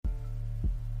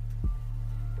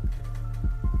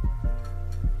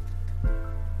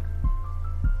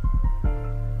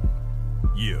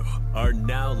are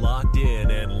now locked in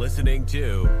and listening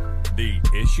to The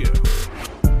Issue.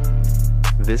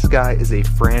 This guy is a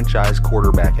franchise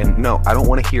quarterback, and no, I don't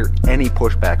want to hear any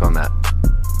pushback on that.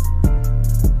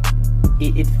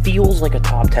 It feels like a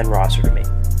top 10 roster to me.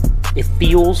 It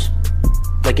feels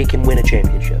like it can win a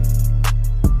championship.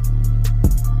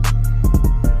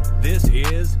 This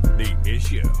is The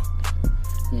Issue.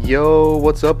 Yo,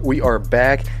 what's up? We are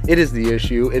back. It is The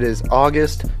Issue. It is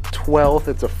August 12th.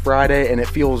 It's a Friday, and it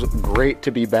feels great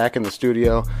to be back in the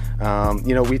studio.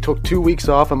 We took 2 weeks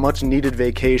off, a much-needed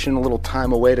vacation, a little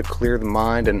time away to clear the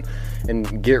mind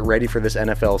and get ready for this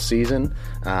NFL season.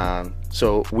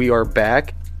 So we are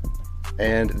back,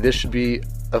 and this should be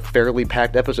a fairly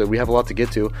packed episode. We have a lot to get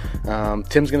to.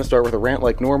 Tim's going to start with a rant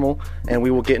like normal, and we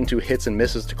will get into hits and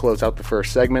misses to close out the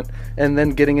first segment. And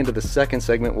then getting into the second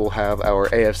segment, we'll have our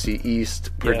AFC East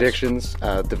predictions,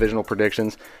 divisional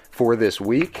predictions for this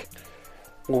week.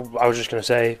 Well, I was just going to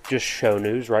say, just show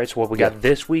news, right? So what we got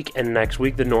this week and next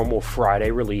week, the normal Friday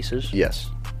releases. Yes.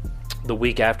 The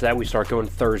week after that, we start going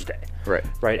Thursday. Right.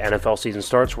 NFL season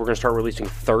starts. We're going to start releasing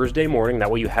Thursday morning.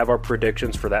 That way you have our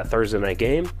predictions for that Thursday night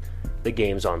game. The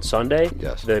game's on Sunday,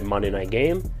 the Monday night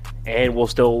game, and we'll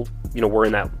still, we're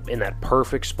in that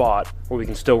perfect spot where we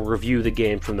can still review the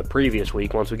game from the previous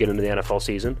week once we get into the NFL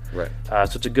season. Right.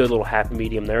 So it's a good little happy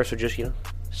medium there. So just,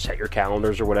 set your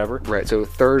calendars or whatever. Right. So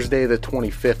Thursday the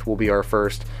 25th will be our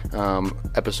first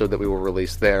episode that we will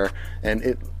release there,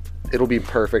 and it'll be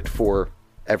perfect for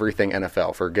everything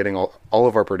NFL, for getting all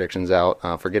of our predictions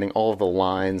out, for getting all of the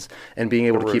lines, and being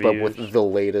able to keep up with the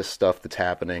latest stuff that's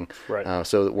happening,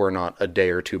 so that we're not a day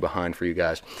or two behind for you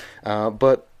guys.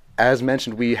 But as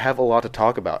mentioned, we have a lot to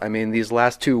talk about. I mean, these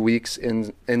last 2 weeks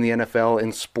in the NFL,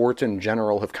 in sports in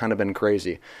general, have kind of been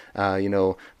crazy.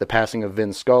 The passing of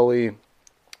Vin Scully,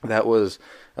 that was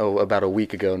about a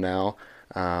week ago now.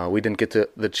 We didn't get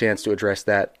the chance to address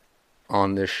that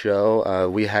on this show.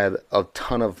 We had a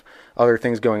ton of other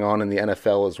things going on in the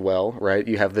NFL as well, right?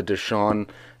 You have the Deshaun,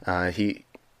 he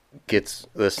gets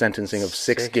the sentencing of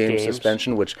six games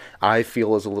suspension, which I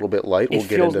feel is a little bit light. We'll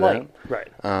get into that.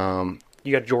 Right.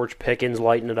 You got George Pickens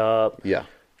lighting it up. Yeah.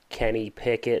 Kenny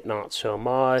Pickett, not so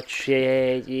much.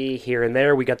 Here and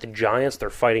there. We got the Giants. They're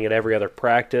fighting at every other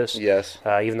practice. Yes.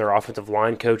 Even their offensive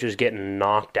line coaches getting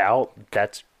knocked out.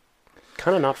 That's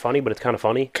kind of not funny, but it's kind of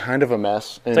funny. Kind of a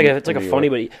mess. It's like a funny,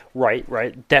 but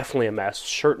right. Definitely a mess.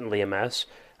 Certainly a mess.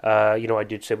 I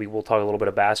did say we will talk a little bit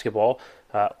of basketball.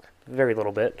 Very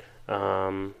little bit.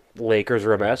 Lakers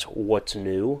are a mess. What's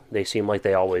new? They seem like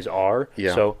they always are.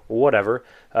 Yeah. So whatever.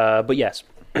 But yes,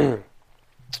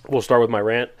 we'll start with my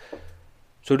rant.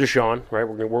 So Deshaun, right?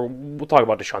 We'll talk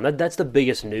about Deshaun. That's the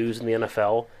biggest news in the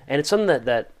NFL, and it's something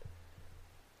that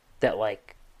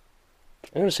like.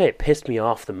 I'm going to say it pissed me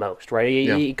off the most, right?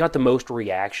 It got the most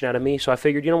reaction out of me, so I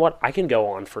figured, you know what? I can go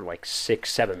on for like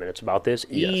 6-7 minutes about this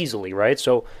easily, right?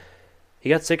 So he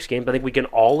got 6 games. I think we can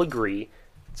all agree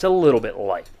it's a little bit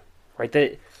light, right?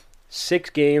 That 6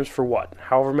 games for what?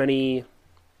 However many?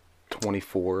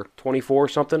 24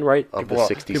 something, right? Of the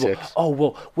 66.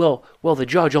 Well, the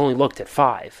judge only looked at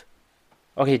 5.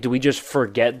 Okay, do we just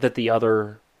forget that the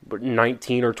other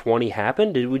 19 or 20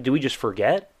 happened? Do we just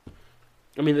forget?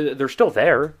 I mean, they're still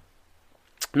there.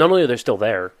 Not only are they still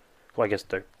there, well, I guess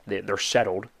they're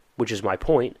settled, which is my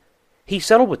point. He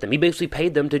settled with them. He basically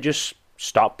paid them to just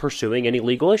stop pursuing any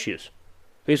legal issues.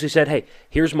 Basically said, hey,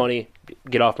 here's money,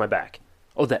 get off my back.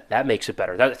 Oh, that makes it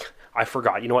better. I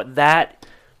forgot. You know what?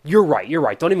 You're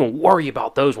right. Don't even worry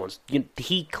about those ones.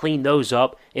 He cleaned those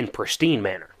up in pristine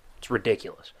manner. It's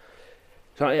ridiculous.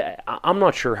 So I'm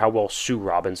not sure how well Sue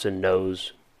Robinson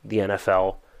knows the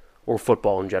NFL or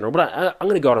football in general, but I'm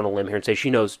going to go out on a limb here and say she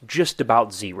knows just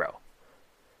about zero.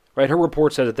 Right? Her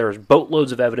report says that there's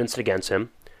boatloads of evidence against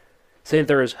him, saying that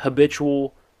there is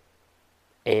habitual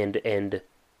and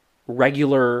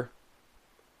regular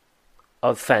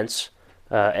offense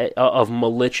of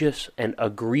malicious and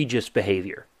egregious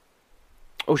behavior.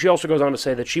 Oh, she also goes on to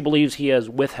say that she believes he has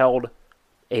withheld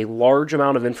a large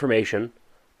amount of information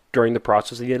during the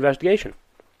process of the investigation.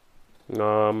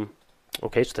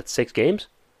 Okay, so that's 6 games?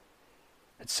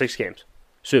 It's 6 games.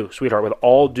 Sue, sweetheart, with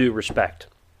all due respect,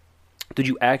 did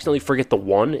you accidentally forget the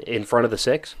 1 in front of the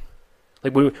 6?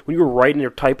 Like when you were writing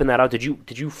or typing that out, did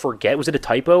you forget? Was it a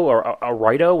typo or a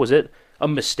write-o? Was it a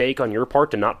mistake on your part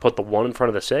to not put the 1 in front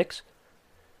of the 6?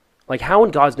 Like, how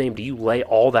in God's name do you lay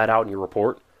all that out in your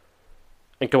report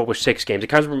and come up with 6 games? It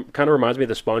kind of reminds me of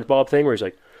the SpongeBob thing where he's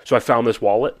like, so I found this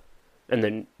wallet. and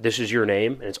then this is your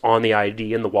name, and it's on the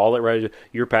ID in the wallet, right?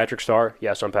 You're Patrick Starr.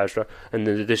 Yes, I'm Patrick Starr. And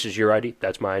then this is your ID.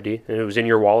 That's my ID. And it was in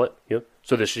your wallet. Yep.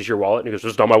 So this is your wallet. And he goes,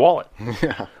 it's on my wallet.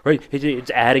 Yeah. Right?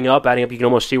 It's adding up. You can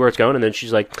almost see where it's going. And then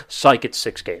she's like, psych, it's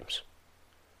 6 games.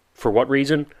 For what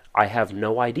reason? I have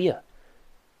no idea.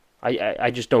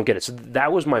 I just don't get it. So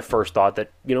that was my first thought,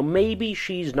 that, maybe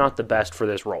she's not the best for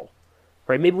this role.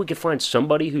 Right? Maybe we could find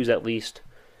somebody who's at least...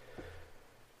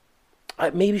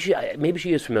 Maybe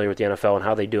she is familiar with the NFL and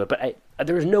how they do it, but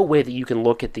there's no way that you can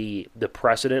look at the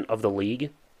precedent of the league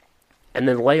and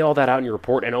then lay all that out in your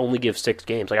report and only give 6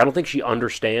 games. I don't think she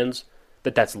understands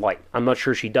that that's light. I'm not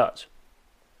sure she does.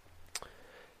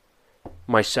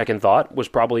 My second thought was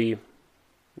probably,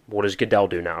 what does Goodell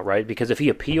do now, right? Because if he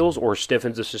appeals or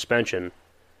stiffens the suspension,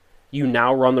 you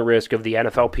now run the risk of the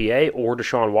NFLPA or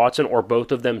Deshaun Watson or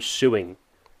both of them suing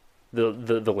the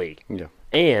league. Yeah.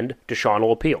 And Deshaun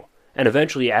will appeal. And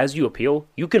eventually, as you appeal,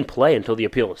 you can play until the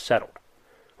appeal is settled.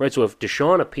 Right? So if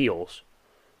Deshaun appeals,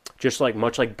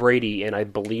 much like Brady, and I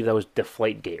believe that was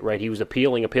Deflategate, right? He was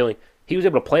appealing. He was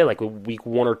able to play like week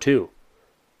 1 or 2.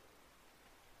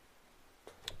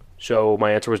 So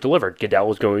my answer was delivered. Goodell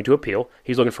was going to appeal.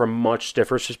 He's looking for a much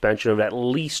stiffer suspension of at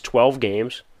least 12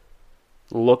 games,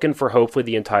 looking for hopefully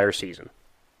the entire season.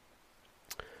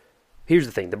 Here's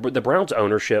the thing. The Browns'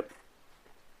 ownership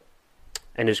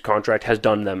and his contract has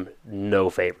done them no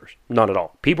favors. None at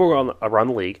all. People around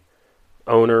the league,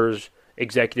 owners,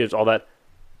 executives, all that,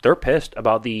 they're pissed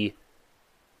about the,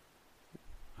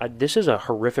 this is a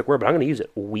horrific word, but I'm going to use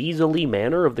it, weaselly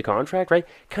manner of the contract, right?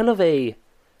 Kind of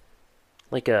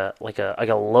like a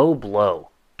low blow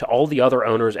to all the other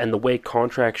owners and the way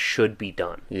contracts should be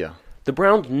done. Yeah. The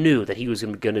Browns knew that he was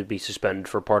going to be suspended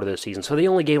for part of this season, so they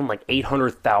only gave him like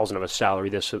 $800,000 of a salary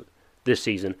this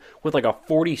season with like a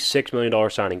 $46 million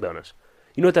signing bonus.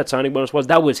 You know what that signing bonus was?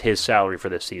 That was his salary for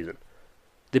this season.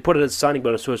 They put it as a signing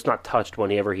bonus so it's not touched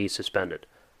whenever he's suspended.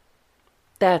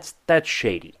 That's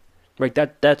shady. Right?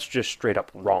 That's just straight up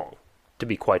wrong, to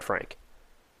be quite frank.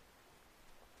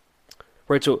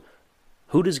 Right, so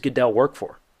who does Goodell work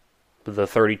for? The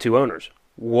 32 owners.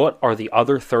 What are the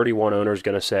other 31 owners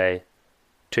going to say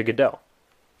to Goodell?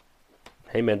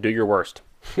 Hey man, do your worst.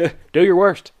 Do your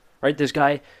worst. Right? This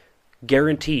guy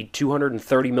guaranteed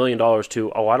 $230 million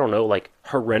to,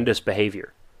 horrendous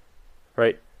behavior.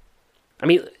 Right? I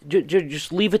mean,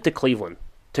 just leave it to Cleveland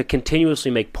to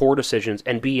continuously make poor decisions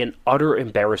and be an utter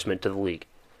embarrassment to the league.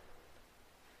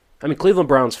 I mean, Cleveland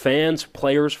Browns fans,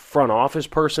 players, front office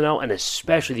personnel, and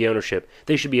especially the ownership,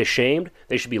 they should be ashamed.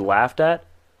 They should be laughed at.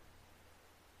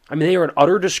 I mean, they are an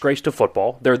utter disgrace to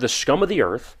football. They're the scum of the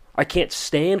earth. I can't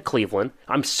stand Cleveland.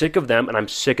 I'm sick of them, and I'm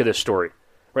sick of this story.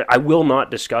 Right? I will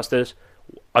not discuss this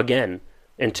again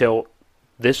until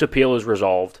this appeal is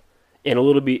resolved, and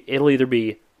it'll either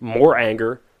be more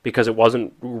anger because it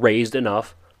wasn't raised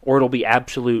enough, or it'll be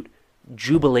absolute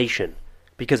jubilation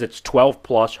because it's 12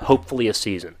 plus, hopefully a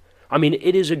season. I mean,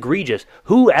 it is egregious.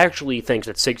 Who actually thinks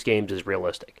that 6 games is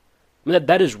realistic? I mean,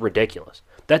 that is ridiculous.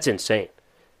 That's insane.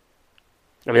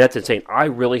 That's insane. I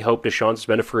really hope Deshaun's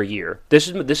suspended for a year. This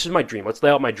is my dream. Let's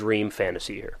lay out my dream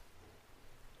fantasy here.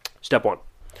 Step 1.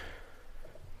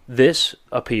 This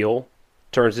appeal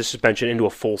turns this suspension into a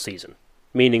full season,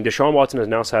 meaning Deshaun Watson has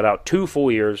now sat out 2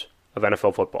 full years of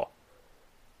NFL football.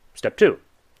 Step 2.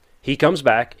 He comes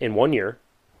back in 1 year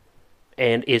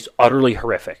and is utterly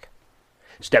horrific.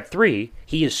 Step 3,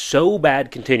 he is so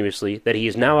bad continuously that he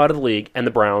is now out of the league and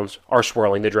the Browns are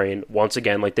swirling the drain once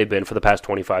again like they've been for the past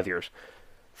 25 years.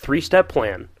 3-step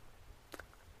plan.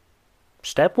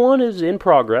 Step 1 is in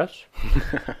progress.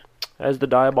 As the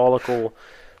diabolical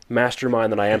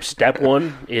mastermind that I am, step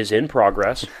 1 is in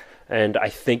progress, and I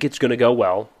think it's going to go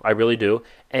well. I really do.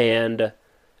 And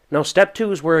now step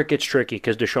 2 is where it gets tricky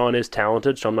because Deshaun is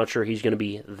talented, so I'm not sure he's going to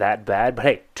be that bad. But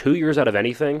hey, 2 years out of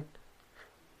anything,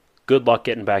 good luck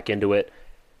getting back into it.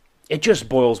 It just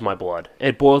boils my blood.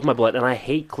 It boils my blood, and I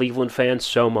hate Cleveland fans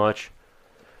so much.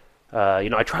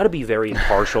 I try to be very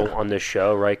impartial on this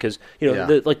show, right? Because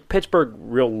Pittsburgh,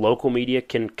 real local media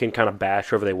can kind of bash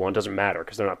whoever they want. It doesn't matter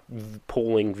because they're not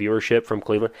pulling viewership from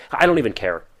Cleveland. I don't even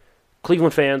care.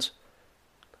 Cleveland fans,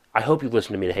 I hope you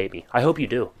listen to me to hate me. I hope you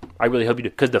do. I really hope you do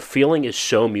because the feeling is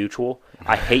so mutual.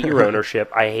 I hate your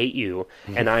ownership. I hate you,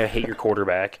 and I hate your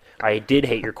quarterback. I did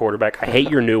hate your quarterback. I hate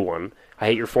your new one. I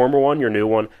hate your former one, your new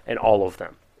one, and all of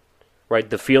them. Right?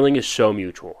 The feeling is so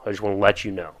mutual. I just want to let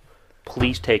you know.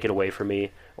 Please take it away from me,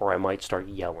 or I might start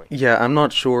yelling. Yeah, I'm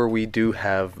not sure we do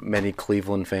have many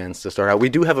Cleveland fans to start out.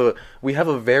 We have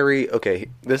a very, okay,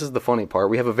 this is the funny part.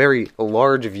 We have a very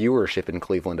large viewership in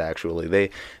Cleveland,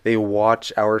 actually. They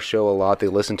watch our show a lot, they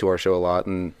listen to our show a lot,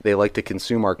 and they like to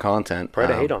consume our content. Try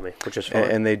to hate on me, which is fine.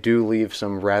 And they do leave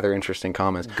some rather interesting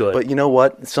comments. Good. But you know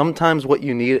what? Sometimes what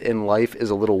you need in life is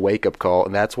a little wake-up call,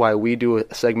 and that's why we do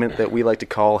a segment that we like to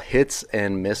call Hits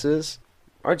and Misses.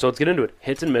 All right, so let's get into it.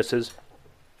 Hits and misses.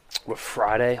 With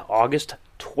Friday, August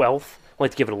 12th. I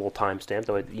like to give it a little timestamp,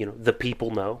 so the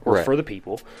people know. Or right. For the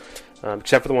people.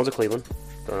 Except for the ones at Cleveland.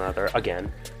 They're not there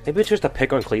again. Maybe it's just a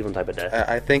pick on Cleveland type of day.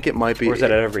 I think it might be. Or is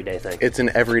that an everyday thing? It's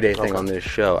an everyday thing on this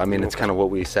show. I mean, it's kind of what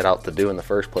we set out to do in the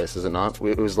first place, is it not?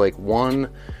 It was like, one,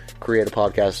 create a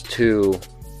podcast, two,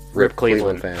 rip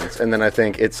Cleveland fans. And then I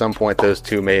think at some point those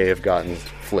two may have gotten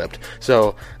flipped.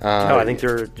 So no, I think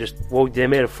they're just, they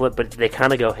made a flip, but they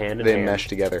kind of go hand in hand. They mesh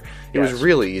together. It was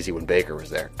really easy when Baker was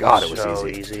there. God, it was so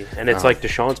easy. And it's like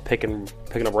Deshaun's picking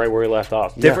up right where he left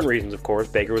off. Different reasons, of course.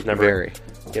 Baker was never,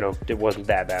 it wasn't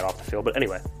that bad off the field. But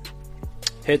anyway,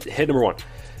 hit number one.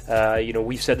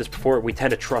 We've said this before. We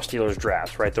tend to trust Steelers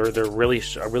drafts, right? They're really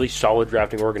a really solid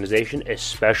drafting organization,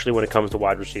 especially when it comes to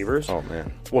wide receivers. Oh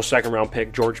man! Well, second round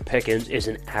pick George Pickens is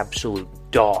an absolute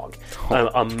dog,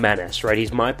 a menace, right?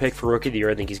 He's my pick for rookie of the year.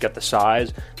 I think he's got the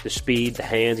size, the speed, the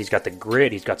hands. He's got the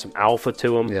grit. He's got some alpha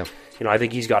to him. Yeah. I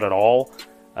think he's got it all.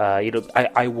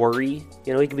 I worry.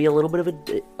 He could be a little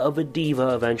bit of a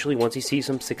diva eventually once he sees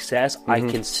some success. Mm-hmm. I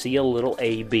can see a little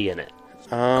AB in it.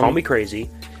 Call me crazy.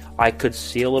 I could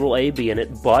see a little AB in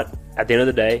it, but at the end of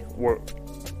the day,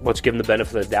 let's give him the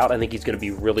benefit of the doubt. I think he's going to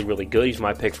be really, really good. He's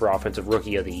my pick for Offensive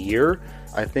Rookie of the Year.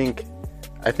 I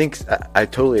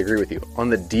totally agree with you. On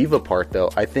the diva part, though,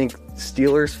 I think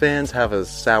Steelers fans have a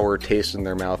sour taste in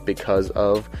their mouth because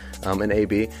of an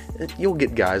AB. You'll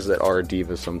get guys that are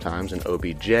divas sometimes, an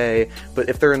OBJ, but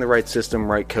if they're in the right system,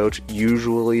 right coach,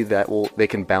 usually they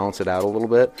can balance it out a little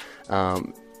bit.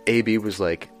 AB was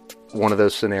like one of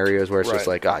those scenarios where it's just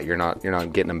like, you're not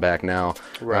getting him back now.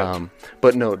 Right.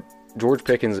 But no, George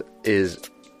Pickens is,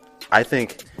 I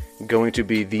think, going to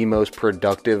be the most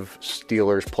productive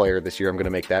Steelers player this year. I'm going to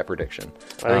make that prediction.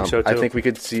 I think so too. I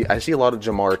think I see a lot of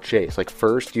Jamar Chase, like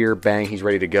first year, bang, he's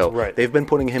ready to go. Right. They've been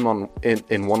putting him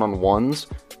in one-on-ones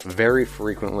very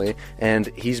frequently, and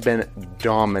he's been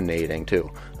dominating too.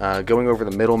 Going over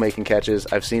the middle, making catches.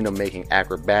 I've seen him making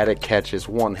acrobatic catches,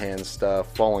 one-hand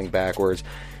stuff, falling backwards.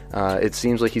 It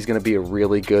seems like he's going to be a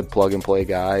really good plug-and-play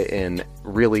guy in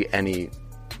really any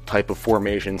type of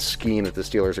formation scheme that the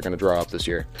Steelers are going to draw up this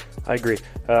year. I agree.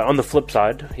 On the flip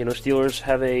side, Steelers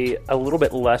have a little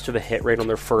bit less of a hit rate on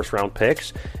their first-round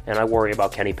picks, and I worry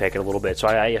about Kenny Pickett a little bit. So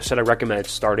I said I recommend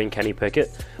starting Kenny Pickett.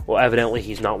 Well, evidently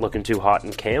he's not looking too hot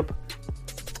in camp.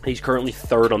 He's currently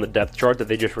third on the depth chart that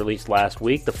they just released last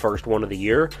week, the first one of the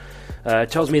year. It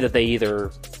tells me that they either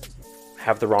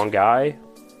have the wrong guy.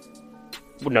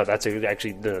 No, that's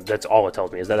all it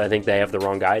tells me, is that I think they have the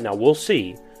wrong guy. Now, we'll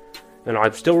see. And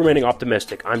I'm still remaining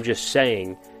optimistic. I'm just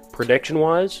saying,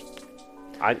 prediction-wise,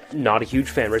 I'm not a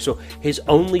huge fan, right? So his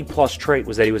only plus trait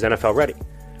was that he was NFL ready.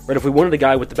 Right? If we wanted a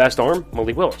guy with the best arm,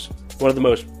 Malik Willis. One of the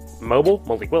most mobile,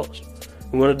 Malik Willis.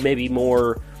 We wanted maybe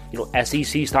more,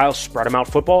 SEC-style, spread-them-out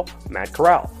football, Matt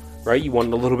Corral. Right? You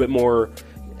wanted a little bit more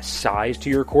size to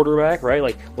your quarterback, right?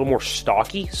 Like a little more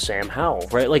stocky, Sam Howell,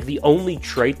 right? Like the only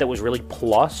trait that was really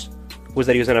plus was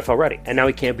that he was NFL ready, and now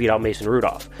he can't beat out Mason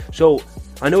Rudolph. So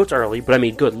I know it's early, but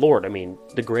good Lord,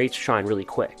 the greats shine really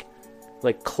quick.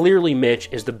 Like clearly Mitch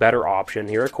is the better option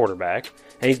here at quarterback,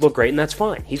 and he's looked great, and that's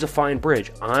fine. He's a fine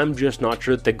bridge. I'm just not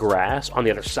sure that the grass on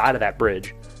the other side of that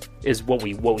bridge is what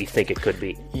we think it could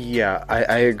be. Yeah,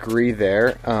 I agree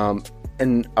there.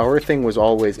 And our thing was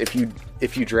always, if you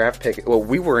draft Pickett, well,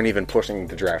 we weren't even pushing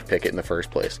to draft Pickett in the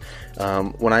first place.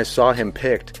 When I saw him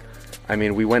picked,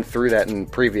 we went through that in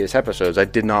previous episodes. I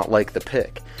did not like the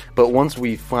pick. But once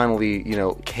we finally,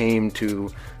 came to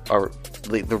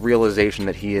the realization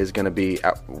that he is going to be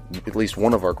at least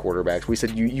one of our quarterbacks, we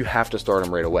said, you have to start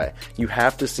him right away. You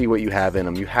have to see what you have in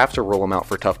him. You have to roll him out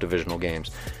for tough divisional games.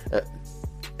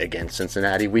 Against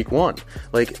Cincinnati week 1.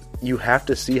 You have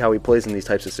to see how he plays in these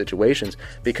types of situations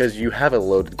because you have a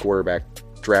loaded quarterback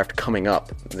draft coming up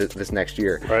this next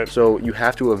year. Right. So you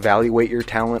have to evaluate your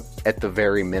talent at the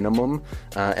very minimum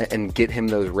and get him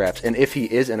those reps. And if he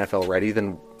is NFL ready,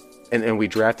 then and we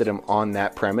drafted him on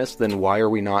that premise, then why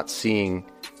are we not seeing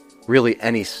really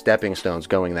any stepping stones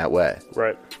going that way?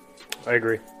 Right. I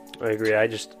agree. I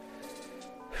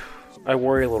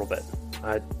worry a little bit.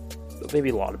 Maybe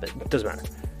a lot of it. It doesn't matter.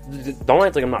 Don't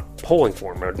act like I'm not pulling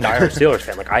for him or a dire Steelers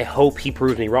fan. I hope he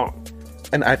proves me wrong.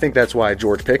 And I think that's why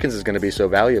George Pickens is going to be so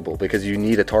valuable, because you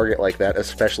need a target like that,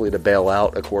 especially to bail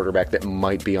out a quarterback that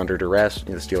might be under duress.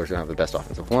 The Steelers don't have the best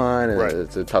offensive line, and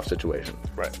it's a tough situation.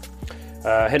 Right.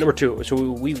 Hit number 2.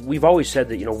 So we've always said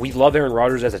that, we love Aaron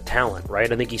Rodgers as a talent, right?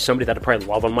 I think he's somebody that I'd probably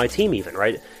love on my team even,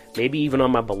 right? Maybe even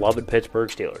on my beloved Pittsburgh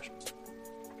Steelers.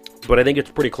 But I think it's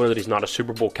pretty clear that he's not a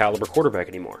Super Bowl caliber quarterback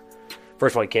anymore.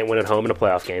 First of all, he can't win at home in a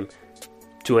playoff game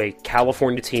to a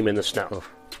California team in the snow. Oh.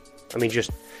 I mean,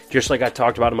 just like I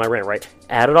talked about in my rant, right?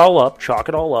 Add it all up, chalk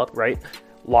it all up, right?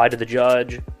 Lie to the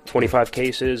judge, 25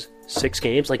 cases, 6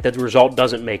 games. Like, that result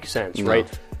doesn't make sense, right?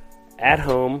 At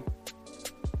home,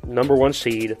 number 1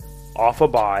 seed, off a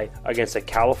bye against a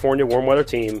California warm weather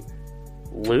team,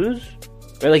 lose?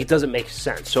 Right? Like, it doesn't make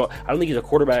sense. So I don't think he's a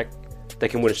quarterback that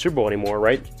can win a Super Bowl anymore,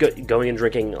 right? Going and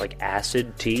drinking like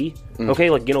acid tea, okay,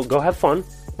 like, go have fun.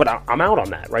 But I'm out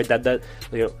on that, right? That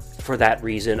for that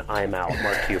reason, I'm out,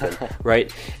 Mark Cuban,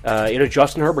 right?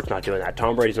 Justin Herbert's not doing that.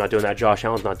 Tom Brady's not doing that. Josh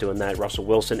Allen's not doing that. Russell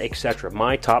Wilson, etc.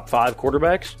 My top 5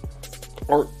 quarterbacks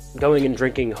aren't going and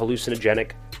drinking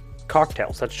hallucinogenic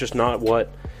cocktails. That's just not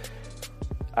what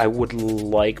I would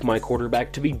like my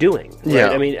quarterback to be doing. Right? Yeah.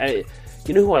 I mean,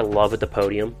 you know who I love at the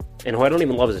podium, and who I don't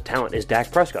even love as a talent, is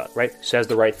Dak Prescott, right? Says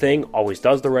the right thing, always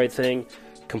does the right thing,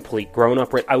 complete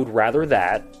grown-up, right? I would rather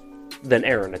that than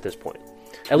Aaron at this point.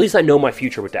 At least I know my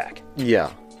future with Dak. Yeah.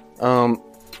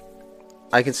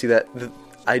 I can see that.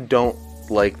 I don't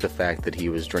like the fact that he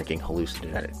was drinking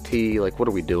hallucinogenic tea. Like, what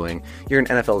are we doing? You're an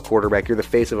NFL quarterback. You're the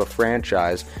face of a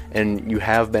franchise, and you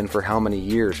have been for how many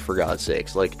years, for God's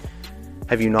sakes? Like,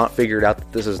 have you not figured out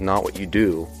that this is not what you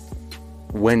do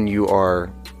when you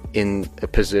are in a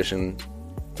position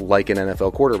like an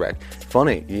NFL quarterback?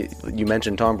 Funny, you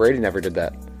mentioned Tom Brady never did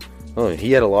that. Oh,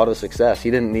 he had a lot of success. He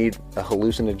didn't need a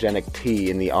hallucinogenic tea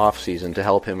in the offseason to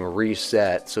help him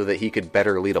reset so that he could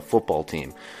better lead a football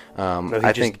team.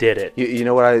 I think did it. You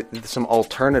know what? Some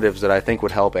alternatives that I think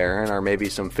would help Aaron are maybe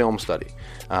some film study.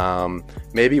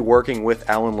 Maybe working with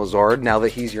Alan Lazard now that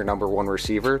he's your number 1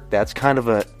 receiver. That's kind of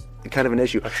an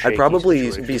issue. I'd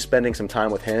probably be spending some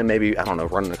time with him, maybe, I don't know,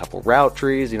 running a couple route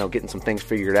trees, getting some things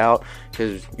figured out,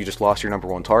 because you just lost your number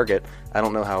 1 target. I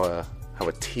don't know how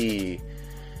a T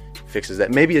fixes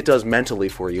that. Maybe it does mentally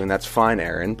for you, and that's fine,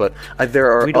 Aaron, but there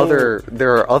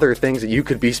are other things that you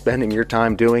could be spending your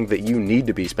time doing that you need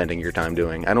to be spending your time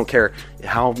doing. I don't care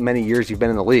how many years you've been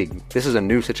in the league. This is a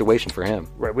new situation for him.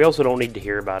 Right. We also don't need to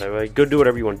hear about it. Right? Go do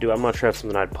whatever you want to do. I'm not sure that's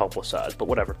something I'd publicize, but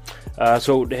whatever.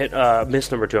 So to hit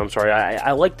miss number 2, I'm sorry.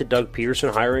 I like the Doug Peterson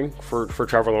hiring for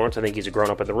Trevor Lawrence. I think he's a grown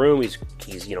up in the room. He's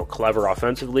clever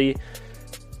offensively.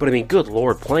 But, I mean, good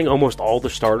Lord, playing almost all the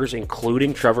starters,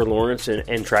 including Trevor Lawrence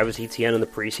and Travis Etienne in the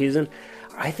preseason,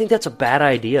 I think that's a bad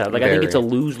idea. Like, I think it's a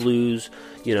lose-lose,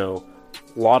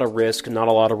 lot of risk, not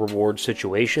a lot of reward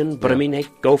situation. But, I mean, hey,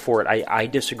 go for it. I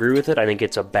disagree with it. I think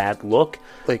it's a bad look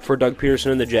for Doug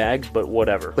Peterson and the Jags, but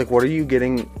whatever. Like, what are you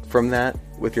getting from that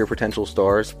with your potential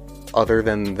stars other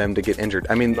than them to get injured?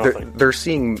 I mean, they're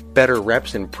seeing better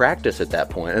reps in practice at that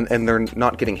point, and they're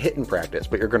not getting hit in practice,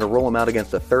 but you're going to roll them out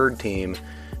against a third team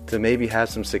to maybe have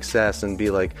some success and be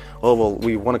like, oh, well,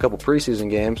 we won a couple preseason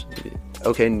games.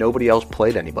 Okay, nobody else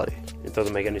played anybody. It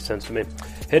doesn't make any sense to me.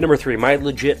 Hit number 3. My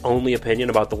legit only opinion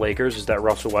about the Lakers is that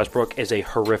Russell Westbrook is a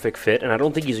horrific fit, and I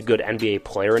don't think he's a good NBA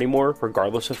player anymore,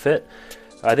 regardless of fit.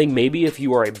 I think maybe if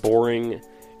you are a boring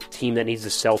team that needs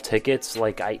to sell tickets,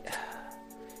 like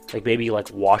maybe like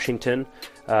Washington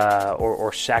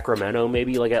or Sacramento,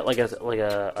 maybe like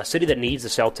a city that needs to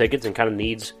sell tickets and kind of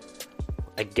needs,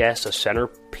 I guess, a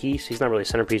centerpiece. He's not really a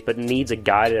centerpiece, but needs a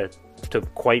guy to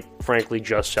quite frankly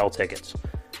just sell tickets.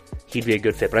 He'd be a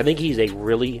good fit. But I think he's a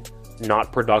really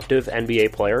not productive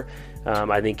NBA player.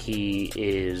 I think he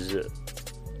is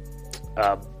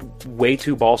way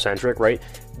too ball-centric, right?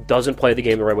 Doesn't play the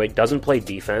game the right way, doesn't play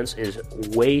defense, is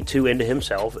way too into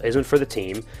himself, isn't for the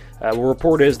team. The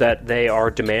report is that they are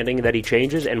demanding that he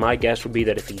changes, and my guess would be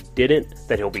that if he didn't,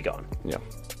 that he'll be gone. Yeah.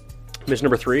 Miss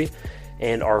number 3.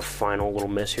 And our final little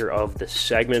miss here of the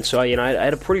segment. So, I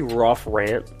had a pretty rough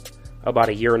rant about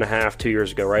a year and a half, 2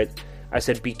 years ago, right? I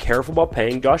said, be careful about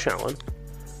paying Josh Allen,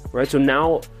 right? So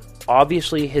now,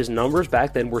 obviously, his numbers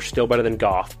back then were still better than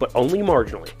Goff, but only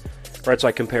marginally, right? So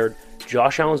I compared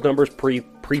Josh Allen's numbers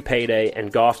pre-payday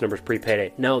and Goff's numbers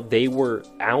pre-payday. Now,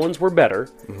 Allen's were better,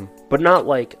 but not,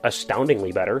 like,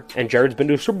 astoundingly better, and Jared's been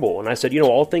to a Super Bowl. And I said,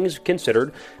 all things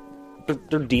considered,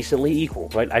 they're decently equal,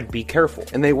 right? I'd be careful.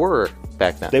 And they were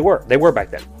back then. They were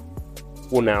back then.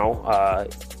 Well, now,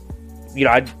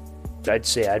 I'd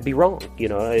say I'd be wrong,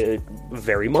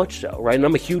 very much so, right? And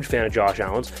I'm a huge fan of Josh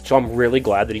Allen's, so I'm really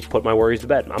glad that he's put my worries to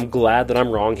bed. I'm glad that I'm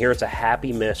wrong here. It's a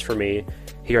happy miss for me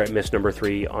here at miss number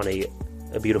 3 on a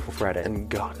beautiful Friday. And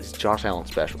God, is Josh Allen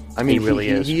special? I mean, he really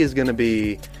is. He is going to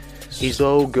be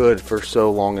so good for so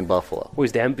long in Buffalo. Well,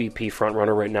 he's the MVP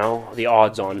frontrunner right now, the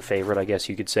odds-on favorite, I guess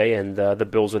you could say, and the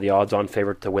Bills are the odds-on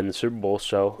favorite to win the Super Bowl.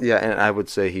 So yeah, and I would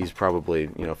say he's probably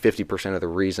 50% of the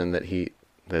reason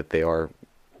that they are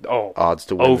odds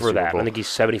to win over the Super that. Bowl. I think he's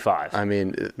 75. I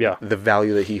mean, yeah. The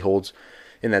value that he holds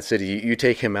in that city, you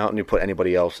take him out and you put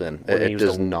anybody else in, it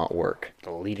does not work.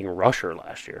 The leading rusher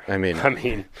last year. I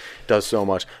mean, does so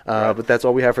much. Right. But that's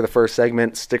all we have for the first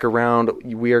segment. Stick around.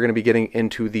 We are going to be getting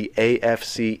into the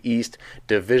AFC East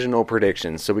divisional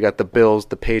predictions. So we got the Bills,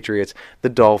 the Patriots, the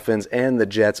Dolphins, and the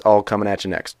Jets all coming at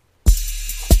you next.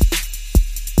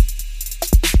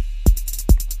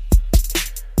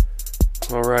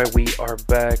 All right, we are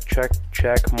back. Check.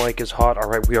 Mike is hot. All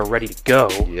right, we are ready to go.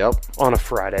 Yep. On a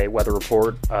Friday weather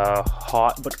report.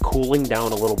 Hot, but cooling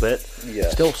down a little bit.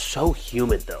 Yes. Still so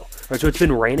humid, though. All right, so it's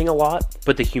been raining a lot,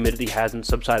 but the humidity hasn't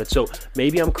subsided. So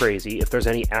maybe I'm crazy. If there's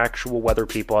any actual weather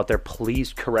people out there,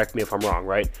 please correct me if I'm wrong,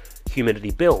 right?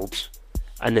 Humidity builds,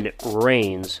 and then it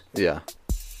rains. Yeah.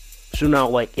 So now,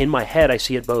 like, in my head, I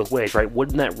see it both ways, right?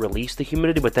 Wouldn't that release the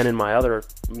humidity? But then in my other,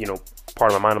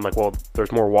 part of my mind, I'm like, well,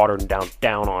 there's more water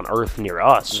down on Earth near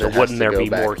us, so wouldn't there be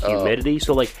more humidity?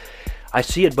 So, like, I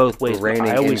see it both ways. Raining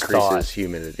I always increases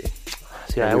humidity.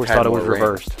 See, I always thought it was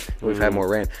reversed. We've had more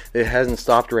rain. It hasn't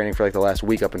stopped raining for, like, the last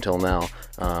week up until now.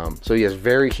 So, yes,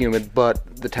 very humid,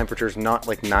 but the temperature's not,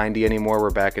 like, 90 anymore. We're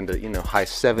back into, high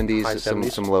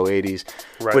 70s, some low 80s,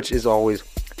 right, which is always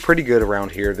pretty good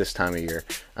around here this time of year.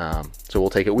 So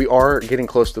we'll take it. We are getting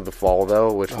close to the fall,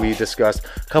 though, which we discussed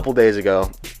a couple days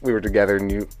ago. We were together,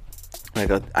 and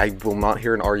I will not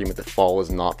hear an argument that fall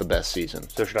is not the best season.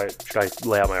 So should I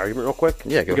lay out my argument real quick?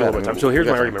 Yeah, go ahead. So here's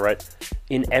my argument, right?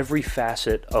 In every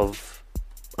facet of,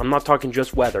 I'm not talking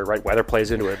just weather, right? Weather plays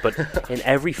into it, but in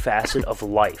every facet of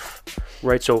life,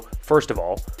 right? So first of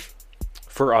all,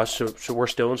 for us, so we're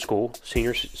still in school,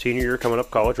 senior year coming up,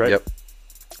 college, right? Yep.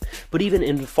 But even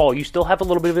in the fall, you still have a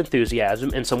little bit of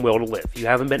enthusiasm and some will to live. You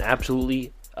haven't been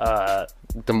absolutely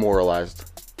demoralized,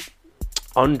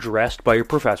 undressed by your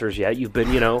professors yet. You've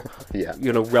been,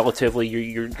 relatively,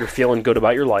 you're feeling good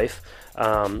about your life.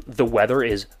 The weather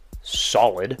is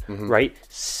solid, right?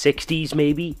 60s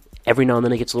maybe. Every now and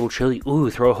then it gets a little chilly. Ooh,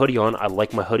 throw a hoodie on. I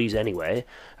like my hoodies anyway.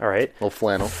 All right. A little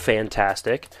flannel.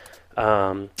 Fantastic.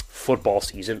 Football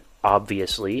season,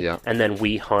 obviously. Yeah. And then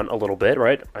we hunt a little bit,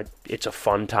 right? It's a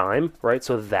fun time, right?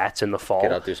 So that's in the fall.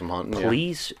 Get out, do some hunting.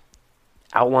 Please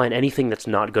outline anything that's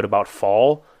not good about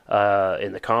fall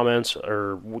in the comments,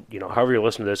 or however you're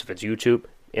listening to this. If it's YouTube,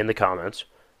 in the comments,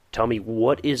 tell me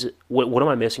what am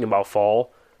I missing about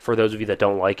fall for those of you that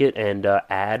don't like it, and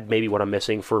add maybe what I'm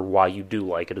missing for why you do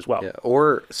like it as well. Yeah.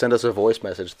 Or send us a voice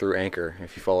message through Anchor.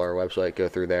 If you follow our website, go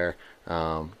through there.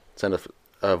 Send us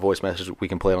a voice message. We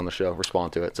can play it on the show,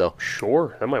 respond to it. So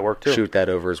sure, that might work too. Shoot that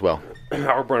over as well.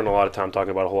 We're burning a lot of time talking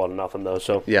about a whole lot of nothing, though.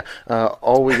 So yeah,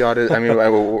 all we got is,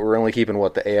 we're only keeping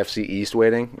the AFC East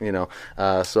waiting,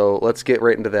 So let's get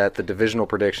right into that. The divisional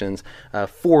predictions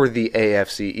for the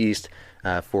AFC East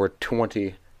for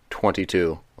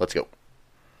 2022. Let's go.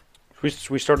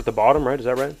 We start at the bottom, right? Is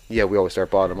that right? Yeah, we always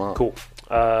start bottom up. Cool.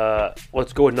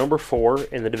 Let's go with number 4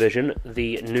 in the division,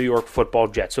 the New York Football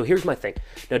Jets. So here's my thing.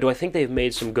 Now, do I think they've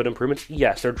made some good improvements?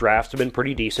 Yes, their drafts have been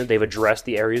pretty decent. They've addressed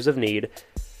the areas of need.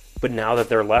 But now that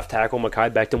their left tackle,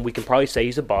 Mekhi Becton, we can probably say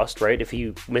he's a bust, right? If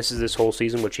he misses this whole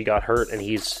season, which he got hurt, and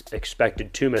he's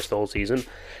expected to miss the whole season,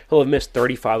 he'll have missed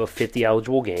 35 of 50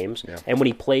 eligible games. Yeah. And when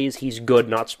he plays, he's good,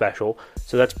 not special.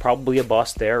 So that's probably a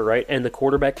bust there, right? And the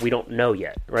quarterback, we don't know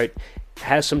yet, right?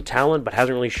 Has some talent, but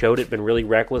hasn't really showed it. Been really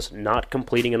reckless, not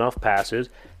completing enough passes.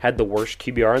 Had the worst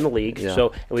QBR in the league. Yeah.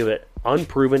 So we have an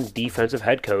unproven defensive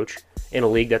head coach in a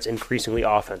league that's increasingly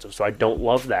offensive. So I don't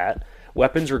love that.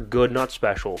 Weapons are good, not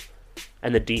special.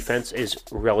 And the defense is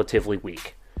relatively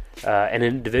weak. And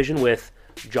in a division with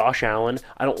Josh Allen,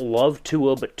 I don't love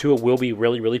Tua, but Tua will be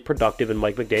really, really productive in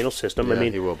Mike McDaniel's system. Yeah,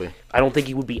 he will be. I don't think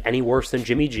he would be any worse than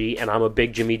Jimmy G, and I'm a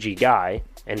big Jimmy G guy,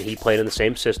 and he played in the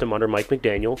same system under Mike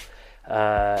McDaniel.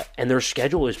 And their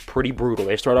schedule is pretty brutal.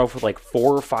 They start off with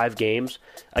 4 or 5 games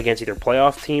against either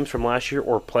playoff teams from last year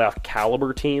or playoff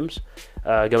caliber teams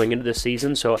going into this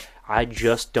season. So I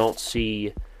just don't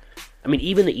see.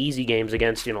 Even the easy games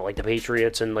against the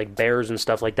Patriots and Bears and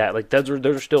stuff like that. Those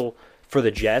are still, for the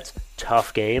Jets,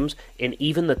 tough games. And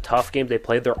even the tough games they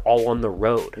play, they're all on the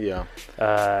road. Yeah.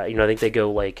 I think they go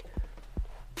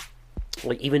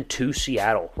like even to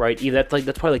Seattle, right? Even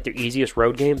that's probably like their easiest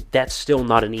road game. That's still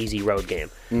not an easy road game.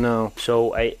 No.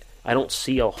 So I don't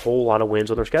see a whole lot of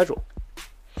wins on their schedule.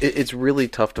 It's really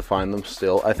tough to find them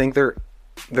still. I think they're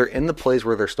in the place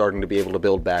where they're starting to be able to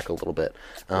build back a little bit.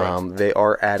 Right. They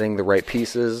are adding the right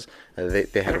pieces. They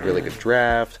had a really good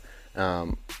draft.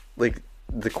 Like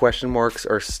the question marks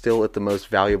are still at the most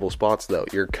valuable spots, though.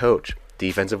 Your coach,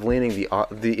 defensive leaning.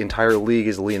 The entire league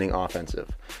is leaning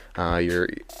offensive. Your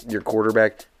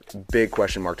quarterback, big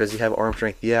question mark. Does he have arm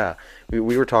strength? Yeah. We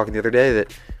were talking the other day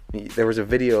that there was a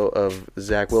video of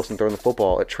Zach Wilson throwing the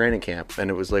football at training camp, and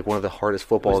it was like one of the hardest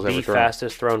footballs ever thrown. The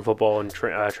fastest thrown football in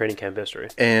training camp history.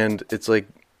 And it's like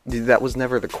that was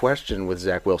never the question with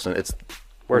Zach Wilson. It's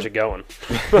where's it going?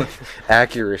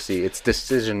 Accuracy. It's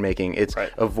decision making. It's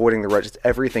right. Avoiding the rush. It's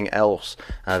everything else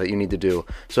that you need to do.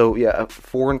 So yeah,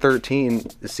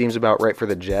 4-13 seems about right for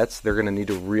the Jets. They're going to need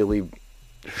to really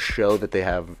show that they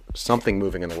have something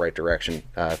moving in the right direction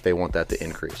if they want that to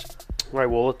increase. Right.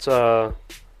 Well, let's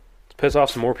piss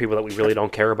off some more people that we really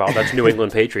don't care about. That's New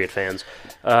England Patriot fans.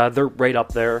 They're right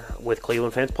up there with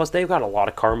Cleveland fans. Plus, they've got a lot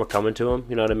of karma coming to them.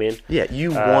 You know what I mean? Yeah,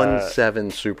 you won 7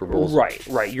 Super Bowls.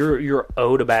 Right. You're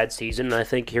owed a bad season, and I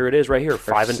think here it is right here,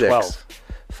 5-12.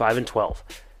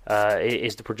 5-12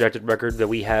 is the projected record that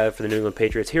we have for the New England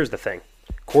Patriots. Here's the thing.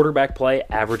 Quarterback play,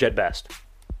 average at best.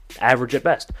 Average at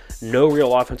best. No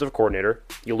real offensive coordinator.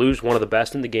 You lose one of the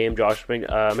best in the game, Josh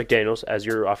McDaniels, as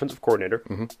your offensive coordinator.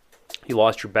 Mm-hmm. You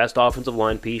lost your best offensive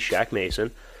line piece, Shaq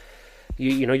Mason.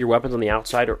 You know, your weapons on the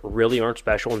outside really aren't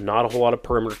special. Not a whole lot of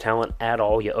perimeter talent at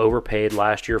all. You overpaid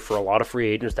last year for a lot of free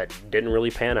agents that didn't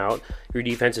really pan out. Your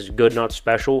defense is good, not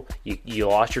special. You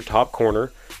lost your top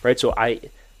corner, right? So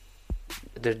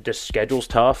the schedule's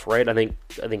tough, right? I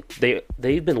think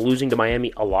they've been losing to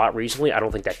Miami a lot recently. I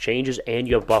don't think that changes. And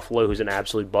you have Buffalo, who's an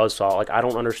absolute buzzsaw. Like, I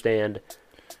don't understand.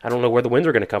 I don't know where the wins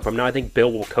are going to come from. Now, I think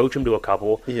Bill will coach him to a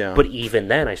couple. Yeah. But even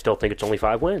then, I still think it's only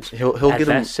 5 wins. He'll at get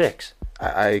him 6.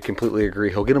 I completely agree.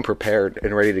 He'll get him prepared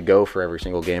and ready to go for every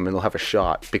single game, and they'll have a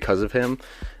shot because of him.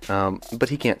 But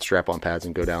he can't strap on pads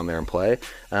and go down there and play.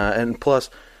 And plus,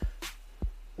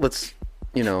 we're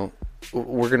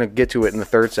going to get to it in the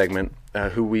third segment,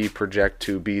 who we project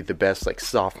to be the best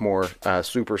sophomore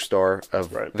superstar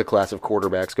of the class of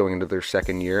quarterbacks going into their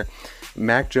second year.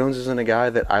 Mac Jones isn't a guy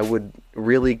that I would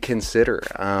really consider.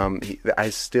 I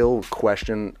still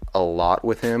question a lot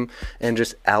with him, and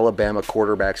just Alabama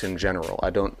quarterbacks in general. I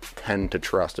don't tend to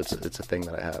trust. It's a thing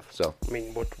that I have. So I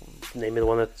mean, name me the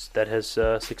one that has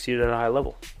succeeded at a high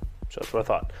level. So that's what I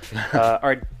thought. All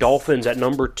right, Dolphins at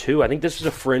number 2. I think this is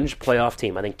a fringe playoff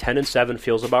team. I think 10-7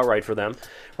 feels about right for them.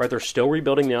 Right, they're still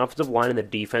rebuilding the offensive line, and the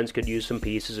defense could use some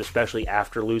pieces, especially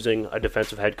after losing a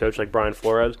defensive head coach like Brian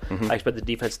Flores. Mm-hmm. I expect the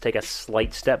defense to take a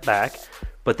slight step back,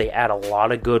 but they add a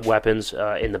lot of good weapons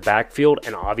in the backfield,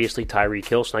 and obviously Tyreek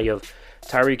Hill. So now you have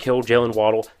Tyreek Hill, Jalen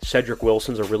Waddle, Cedric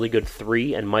Wilson's a really good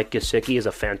 3, and Mike Gesicki is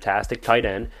a fantastic tight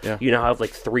end. Yeah. You now have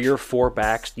 3 or 4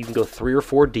 backs. You can go 3 or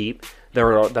 4 deep that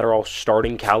are all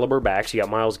starting caliber backs. You got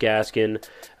Myles Gaskin,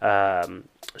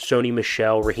 Sony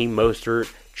Michel, Raheem Mostert,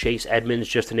 Chase Edmonds,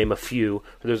 just to name a few.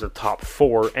 There's the top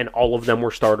 4, and all of them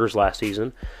were starters last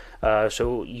season.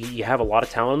 So you have a lot of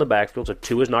talent in the backfield, so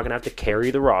Tua is not going to have to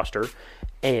carry the roster.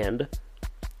 And,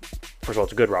 first of all,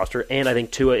 it's a good roster, and I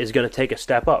think Tua is going to take a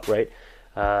step up, right?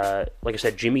 Like I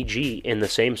said, Jimmy G in the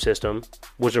same system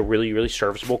was a really, really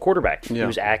serviceable quarterback. Yeah. He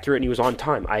was accurate and he was on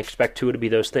time. I expect Tua to be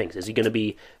those things. Is he going to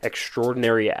be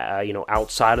extraordinary,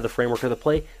 outside of the framework of the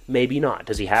play? Maybe not.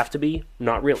 Does he have to be?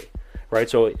 Not really. Right?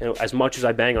 So, as much as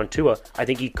I bang on Tua, I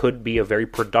think he could be a very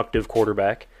productive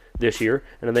quarterback this year,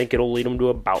 and I think it'll lead them to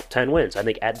about 10 wins. I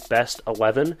think at best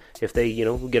 11 if they,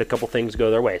 get a couple things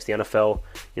go their way. It's the NFL,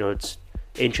 it's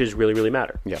inches really, really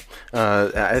matter. Yeah.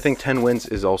 I think 10 wins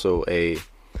is also a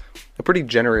pretty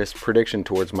generous prediction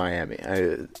towards Miami.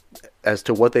 As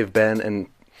to what they've been and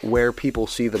where people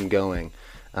see them going,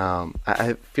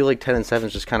 I feel like 10-7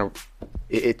 is just kind of,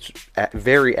 it's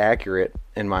very accurate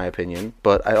in my opinion,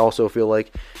 but I also feel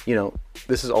like,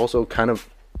 this is also kind of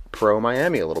pro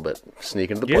Miami a little bit.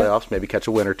 Sneak into the playoffs, maybe catch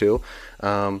a win or two.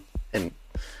 And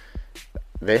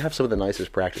they have some of the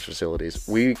nicest practice facilities.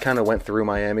 We kind of went through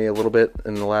Miami a little bit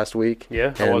in the last week.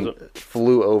 Yeah, how was it?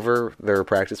 Flew over their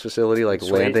practice facility,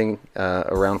 Sweet. Landing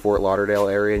around Fort Lauderdale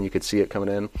area, and you could see it coming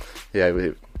in. Yeah, it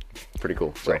was pretty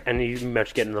cool. So. Right. And you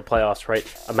mentioned getting into the playoffs, right?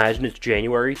 Imagine it's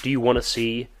January. Do you want to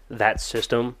see that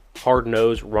system,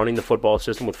 hard-nosed, running the football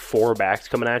system with 4 backs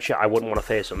coming at you? I wouldn't want to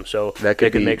face them, so that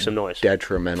could make some noise.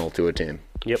 Detrimental to a team.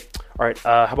 Yep. All right,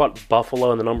 how about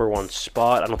Buffalo in the number 1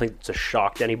 spot? I don't think it's a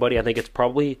shock to anybody. I think it's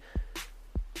probably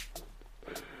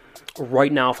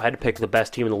Right now, if I had to pick the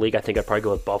best team in the league, I think I'd probably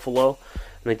go with Buffalo.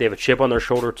 I think they have a chip on their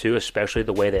shoulder too, especially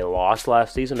the way they lost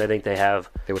last season. I think they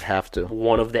would have to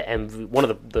one of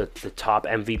the top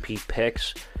MVP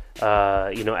picks,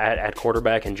 at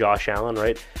quarterback, and Josh Allen,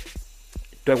 right?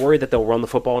 Do I worry that they'll run the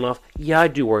football enough? Yeah, I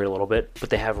do worry a little bit, but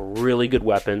they have really good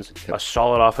weapons, a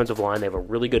solid offensive line. They have a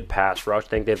really good pass rush. I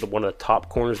think they have one of the top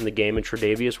corners in the game in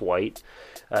Tre'Davious White.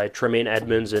 Tremaine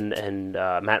Edmonds and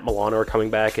Matt Milano are coming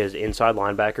back as inside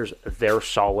linebackers. They're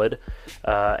solid.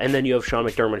 And then you have Sean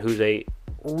McDermott, who's a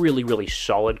really, really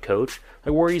solid coach.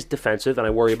 I worry he's defensive, and I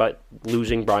worry about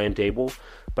losing Brian Daboll.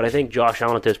 But I think Josh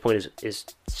Allen at this point is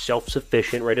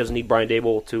self-sufficient, right? Doesn't need Brian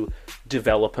Daboll to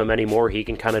develop him anymore. He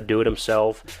can kind of do it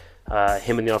himself.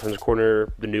 Him and the offensive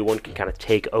coordinator, the new one, can kind of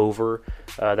take over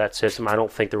that system. I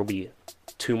don't think there will be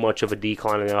too much of a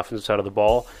decline on the offensive side of the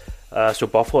ball. So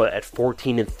Buffalo at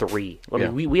 14-3. I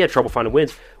mean, we had trouble finding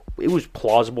wins. It was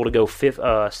plausible to go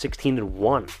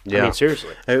 16-1. Yeah. I mean,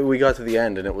 seriously. We got to the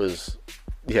end, and it was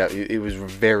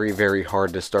very, very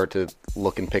hard to start to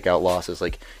look and pick out losses.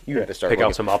 Like, you had to start pick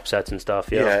out some upsets and stuff.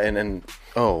 Yeah, and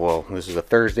this is a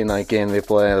Thursday night game they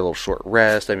play, a little short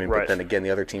rest. I mean, right. But then again, the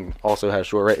other team also has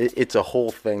short rest. It's a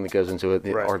whole thing that goes into it.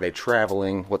 Right. Are they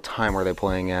traveling? What time are they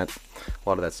playing at? A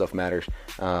lot of that stuff matters.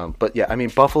 But yeah, I mean,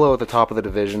 Buffalo at the top of the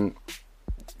division,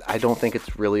 I don't think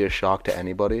it's really a shock to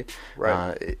anybody.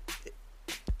 Right.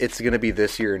 It's going to be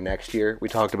this year and next year. We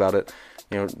talked about it.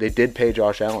 They did pay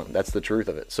Josh Allen. That's the truth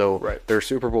of it. So Their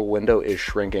Super Bowl window is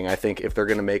shrinking. I think if they're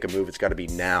going to make a move, it's got to be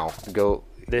now. Go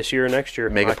this year or next year.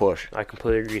 Make a push. I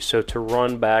completely agree. So to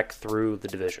run back through the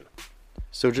division.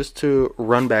 So just to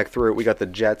run back through it, we got the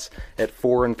Jets at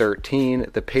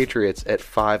 4-13, the Patriots at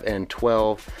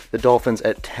 5-12, the Dolphins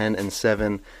at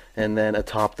 10-7, and then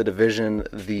atop the division,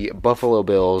 the Buffalo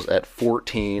Bills at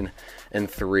 14-3.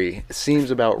 It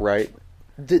seems about right.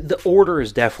 The order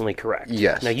is definitely correct.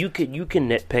 Yes. Now you can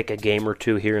nitpick a game or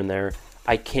two here and there.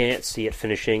 I can't see it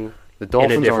finishing. The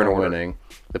Dolphins in a different aren't order. winning.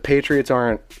 The Patriots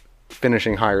aren't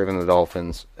finishing higher than the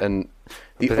Dolphins, and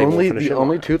the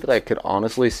only two that I could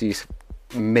honestly see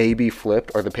maybe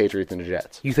flipped are the Patriots and the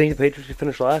Jets. You think the Patriots will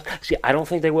finish last? See, I don't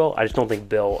think they will. I just don't think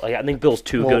Bill. I think Bill's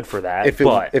too good for that.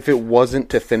 If it wasn't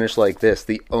to finish like this,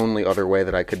 the only other way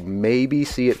that I could maybe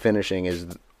see it finishing is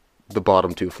the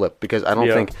bottom two flip, because I don't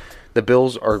think the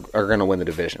Bills are going to win the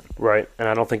division. Right, and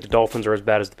I don't think the Dolphins are as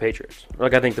bad as the Patriots.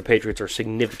 I think the Patriots are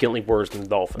significantly worse than the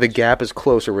Dolphins. The gap is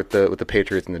closer with the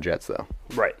Patriots and the Jets, though.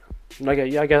 Right. I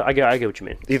get what you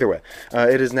mean. Either way,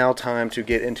 it is now time to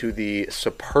get into the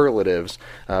superlatives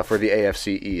for the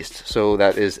AFC East. So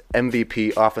that is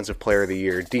MVP, Offensive Player of the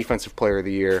Year, Defensive Player of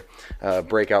the Year,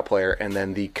 Breakout Player, and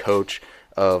then the Coach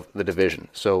of the division.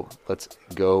 So let's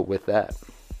go with that.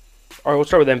 All right, we'll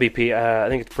start with MVP. I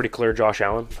think it's pretty clear Josh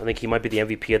Allen. I think he might be the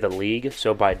MVP of the league,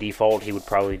 so by default he would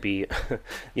probably be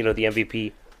the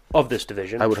MVP of this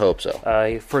division. I would hope so.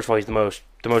 First of all, he's the most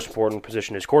important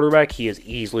position is quarterback. He is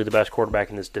easily the best quarterback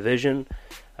in this division.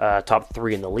 Top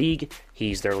 3 in the league.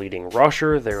 He's their leading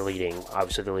rusher. They're leading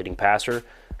passer.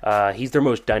 He's their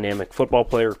most dynamic football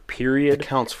player, period.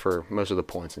 Accounts for most of the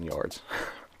points and yards.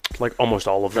 Like almost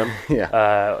all of them.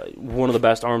 Yeah. One of the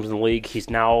best arms in the league. He's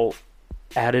now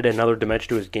added another dimension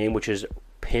to his game, which is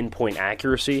pinpoint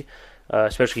accuracy,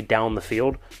 especially down the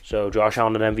field. So Josh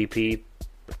Allen an MVP.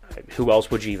 Who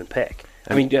else would you even pick?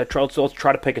 I mean, let's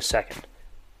try to pick a second.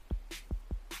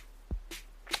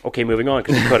 Okay, moving on,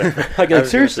 because we couldn't.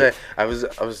 Seriously, I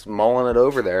was mulling it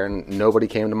over there, and nobody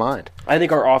came to mind. I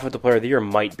think our Offensive Player of the Year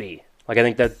might be. I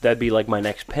think that'd be like my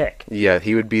next pick. Yeah,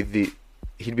 he'd be the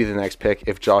next pick.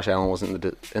 If Josh Allen wasn't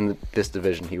in this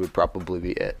division, he would probably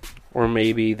be it. Or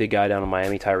maybe the guy down in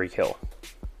Miami, Tyreek Hill.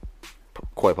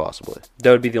 Quite possibly.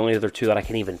 That would be the only other two that I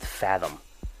can even fathom.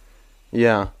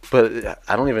 Yeah, but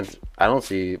I don't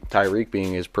see Tyreek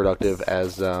being as productive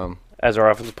as our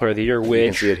Offensive Player of the Year, which you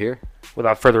can see it here.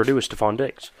 Without further ado, is Stephon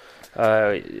Diggs.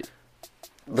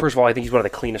 First of all, I think he's one of the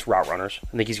cleanest route runners.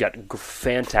 I think he's got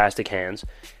fantastic hands.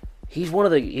 He's one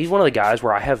of the guys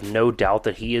where I have no doubt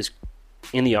that he is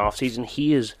in the offseason.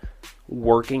 He is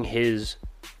working his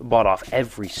butt off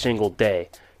every single day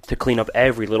to clean up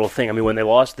every little thing. I mean, when they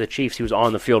lost to the Chiefs, he was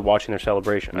on the field watching their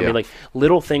celebration. I mean, like,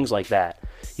 little things like that.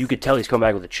 You could tell he's come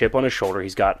back with a chip on his shoulder.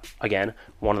 He's got, again,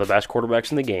 one of the best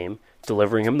quarterbacks in the game,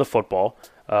 delivering him the football.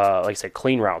 Like I said,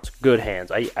 clean routes, good hands.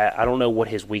 I don't know what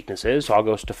his weakness is, so I'll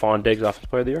go Stephon Diggs, Offensive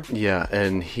Player of the Year. Yeah,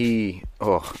 and he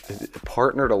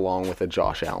partnered along with a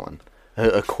Josh Allen.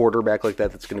 A quarterback like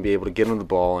that's going to be able to get him the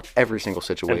ball in every single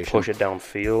situation. And push it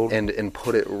downfield. And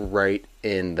put it right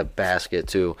in the basket,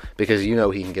 too, because he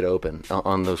can get open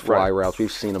on those fly routes.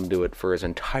 We've seen him do it for his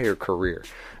entire career.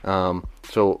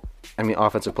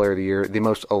 Offensive player of the year, the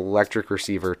most electric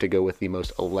receiver to go with the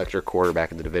most electric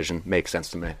quarterback in the division makes sense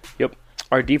to me. Yep.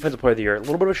 Our defensive player of the year, a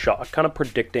little bit of a shock, kind of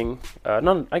predicting,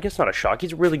 I guess not a shock,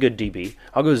 he's a really good DB.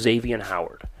 I'll go Xavier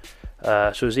Howard.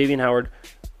 So Xavier Howard,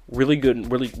 really good,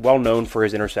 really well known for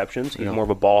his interceptions. He's more of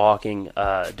a ball-hawking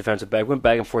defensive back. Went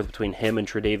back and forth between him and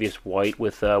Tre'Davious White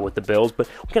with the Bills, but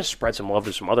we got to spread some love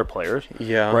to some other players.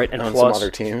 Yeah, right? And on plus, some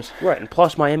other teams. Right, and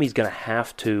plus Miami's going to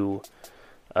have to,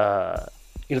 their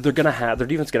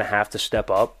defense is going to have to step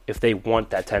up if they want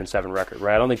that 10-7 record,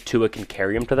 right? I don't think Tua can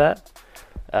carry them to that.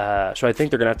 So I think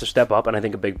they're going to have to step up, and I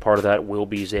think a big part of that will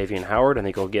be Xavier Howard. I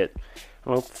think he'll get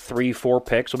 3-4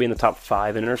 picks. He'll be in the top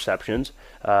 5 in interceptions.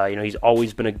 He's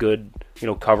always been a good,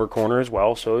 cover corner as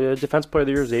well. So defense player of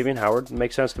the year, Xavier Howard,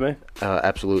 makes sense to me.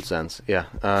 Absolute sense, yeah.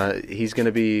 He's going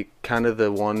to be kind of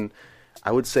the one,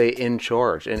 I would say, in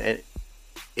charge. And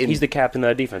he's the captain of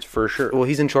that defense, for sure. Well,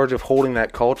 he's in charge of holding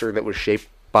that culture that was shaped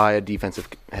by a defensive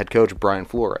head coach, Brian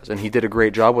Flores, and he did a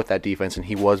great job with that defense, and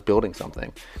he was building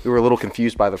something. We were a little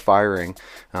confused by the firing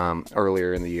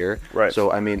earlier in the year. Right.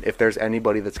 So, if there's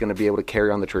anybody that's going to be able to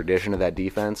carry on the tradition of that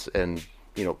defense and,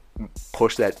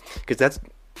 push that, because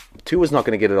Tua's not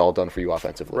going to get it all done for you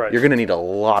offensively. Right. You're going to need a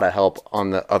lot of help on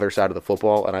the other side of the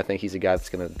football, and I think he's a guy that's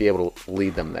going to be able to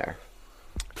lead them there.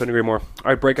 Couldn't agree more. All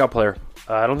right, breakout player.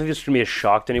 I don't think this is going to be a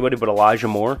shock to anybody, but Elijah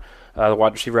Moore, the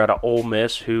wide receiver out of Ole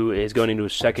Miss, who is going into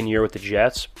his second year with the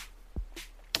Jets.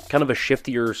 Kind of a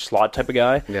shiftier slot type of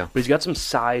guy. Yeah. But he's got some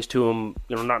size to him.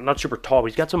 Not super tall, but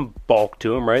he's got some bulk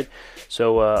to him, right?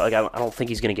 So I don't think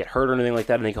he's going to get hurt or anything like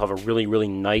that. I think he'll have a really, really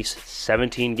nice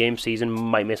 17-game season.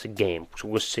 Might miss a game, which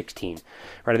was 16.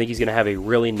 Right? I think he's going to have a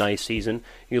really nice season.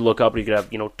 You look up and he could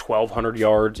have 1,200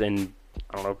 yards and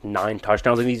 9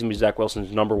 touchdowns. I think he's going to be Zach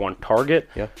Wilson's number 1 target.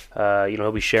 Yeah.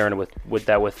 He'll be sharing it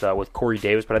with Corey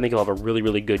Davis, but I think he'll have a really,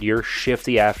 really good year.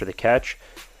 Shifty after the catch.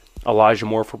 Elijah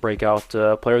Moore for breakout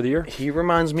player of the year. He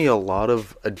reminds me a lot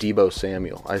of Deebo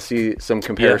Samuel. I see some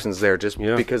comparisons there just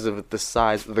because of the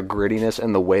size, the grittiness,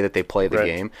 and the way that they play the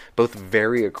game. Both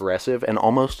very aggressive and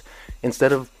almost,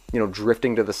 instead of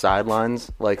drifting to the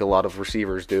sidelines like a lot of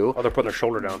receivers do. Oh, they're putting their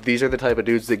shoulder down. These are the type of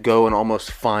dudes that go and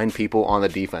almost find people on the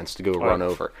defense to go run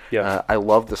over. Yeah. I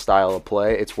love the style of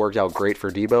play. It's worked out great for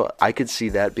Deebo. I could see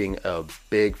that being a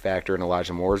big factor in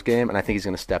Elijah Moore's game, and I think he's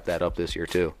going to step that up this year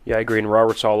too. Yeah, I agree. And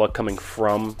Robert Saleh coming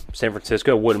from San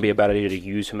Francisco, wouldn't be a bad idea to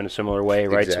use him in a similar way,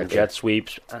 right? Exactly. Some jet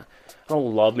sweeps. I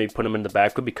don't love maybe putting him in the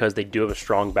backfield because they do have a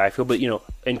strong backfield, but,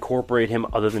 incorporate him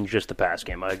other than just the pass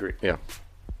game. I agree. Yeah.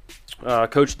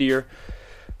 Coach of the year.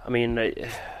 We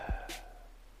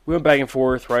went back and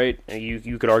forth, right?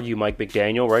 You could argue Mike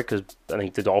McDaniel, right? Because I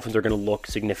think the Dolphins are going to look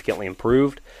significantly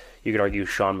improved. You could argue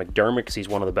Sean McDermott because he's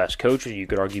one of the best coaches. You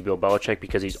could argue Bill Belichick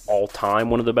because he's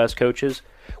all-time one of the best coaches.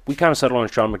 We kind of settled on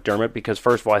Sean McDermott because,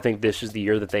 first of all, I think this is the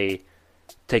year that they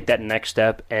take that next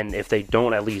step, and if they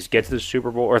don't at least get to the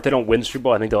Super Bowl, or if they don't win the Super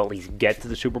Bowl, I think they'll at least get to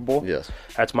the Super Bowl. Yes.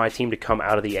 That's my team to come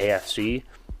out of the AFC.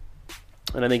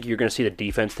 And I think you're going to see the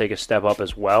defense take a step up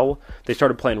as well. They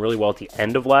started playing really well at the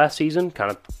end of last season,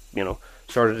 kind of,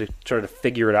 started to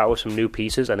figure it out with some new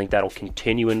pieces. I think that'll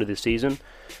continue into the season.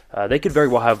 They could very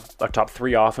well have a top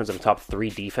 3 offense and a top 3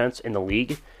 defense in the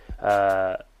league.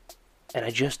 And I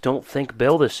just don't think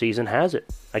Bill this season has it.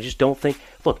 I just don't think.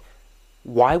 Look,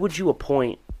 why would you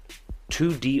appoint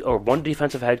one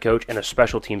defensive head coach and a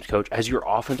special teams coach as your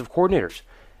offensive coordinators,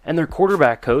 and their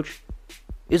quarterback coach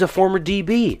is a former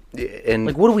DB?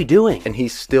 And what are we doing? And he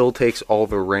still takes all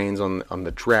the reins on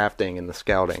the drafting and the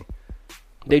scouting.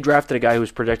 They drafted a guy who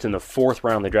was projected in the 4th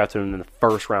round. They drafted him in the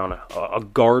 1st round, a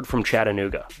guard from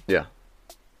Chattanooga. Yeah.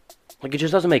 It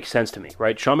just doesn't make sense to me,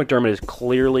 right? Sean McDermott is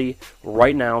clearly,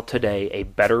 right now, today, a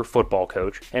better football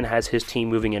coach and has his team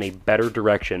moving in a better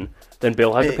direction than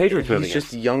Bill has the Patriots moving in. He's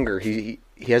just younger. He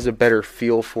has a better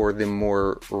feel for the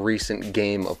more recent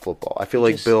game of football. I feel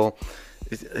like Bill,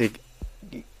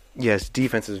 yes,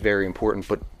 defense is very important,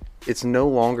 but it's no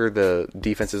longer the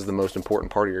defense is the most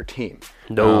important part of your team.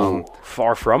 No,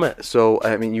 far from it. So,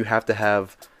 you have to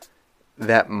have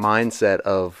that mindset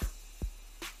of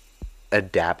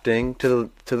adapting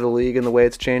to the league and the way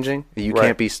it's changing. You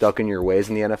can't be stuck in your ways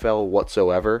in the NFL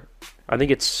whatsoever. I think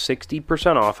it's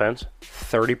 60% offense,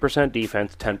 30%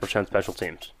 defense, 10% special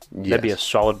teams. Yes. That'd be a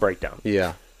solid breakdown.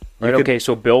 Yeah. Right. Okay.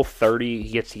 So Bill 30, he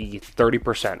gets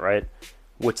 30%. Right.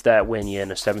 What's that win you in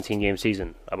a 17-game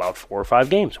season? About 4 or 5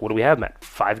 games. What do we have, Matt?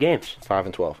 5 games.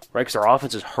 5-12. Right, because our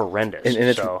offense is horrendous.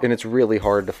 And it's really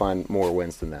hard to find more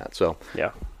wins than that. So,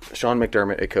 yeah. Sean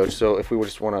McDermott, a coach. So if we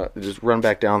just want to just run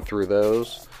back down through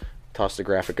those, toss the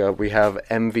graphic up. We have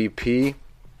MVP.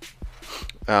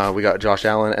 We got Josh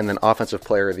Allen, and then Offensive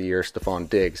Player of the Year, Stephon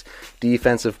Diggs.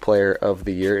 Defensive Player of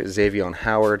the Year, Xavier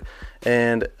Howard.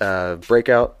 And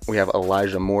breakout, we have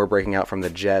Elijah Moore breaking out from the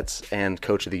Jets, and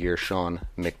Coach of the Year, Sean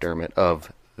McDermott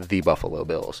of the Buffalo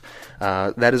Bills.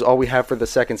 That is all we have for the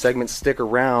second segment. Stick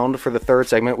around for the third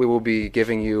segment. We will be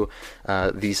giving you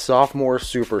the sophomore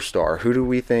superstar. Who do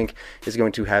we think is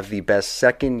going to have the best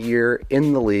second year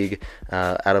in the league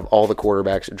out of all the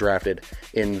quarterbacks drafted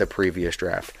in the previous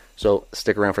draft? So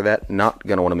stick around for that. Not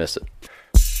going to want to miss it.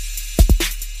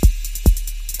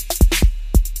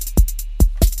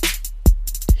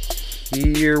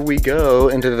 Here we go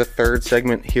into the third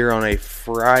segment here on a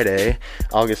Friday,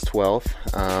 August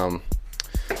 12th.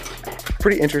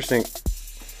 Pretty interesting.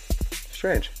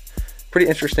 Strange. Pretty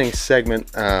interesting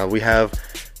segment. We have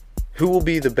who will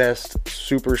be the best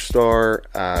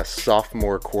superstar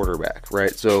sophomore quarterback,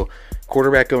 right? So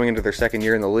quarterback going into their second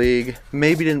year in the league,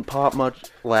 maybe didn't pop much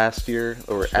last year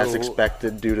or as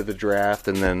expected due to the draft,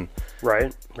 and then...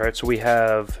 Right. So we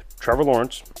have Trevor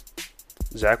Lawrence,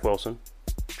 Zach Wilson,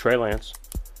 Trey Lance,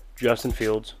 Justin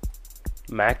Fields,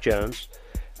 Mac Jones.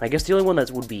 I guess the only one that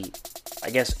would be,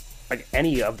 like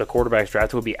any of the quarterbacks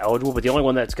drafted would be eligible, but the only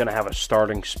one that's going to have a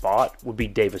starting spot would be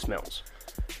Davis Mills.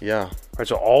 Yeah. Right,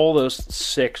 so all those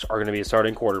 6 are going to be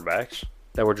starting quarterbacks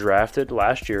that were drafted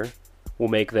last year. Will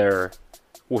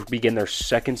begin their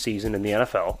second season in the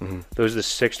NFL. Mm-hmm. Those are the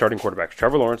 6 starting quarterbacks: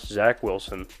 Trevor Lawrence, Zach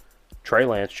Wilson, Trey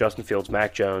Lance, Justin Fields,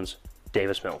 Mac Jones,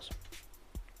 Davis Mills.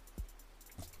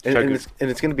 And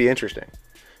it's going to be interesting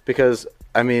because,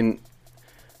 I mean,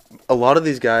 a lot of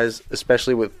these guys,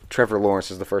 especially with Trevor Lawrence,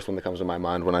 is the first one that comes to my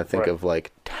mind when I think of,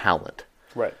 like, talent.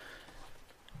 Right.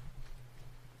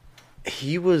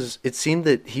 It seemed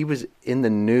that he was in the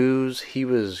news. He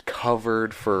was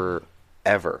covered forever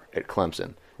at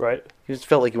Clemson. Right. He just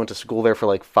felt like he went to school there for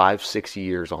like 5-6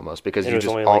 years almost because and it was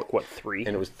just only 3?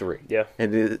 And it was 3. Yeah.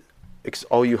 And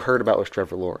all you heard about was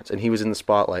Trevor Lawrence, and he was in the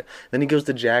spotlight. Then he goes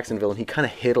to Jacksonville, and he kind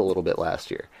of hit a little bit last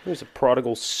year. He was a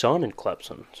prodigal son in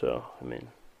Clemson, so, I mean...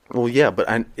 Well, yeah,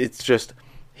 but it's just,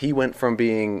 he went from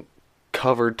being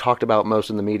covered, talked about most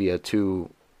in the media,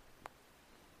 to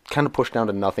kind of pushed down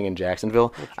to nothing in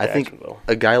Jacksonville. I think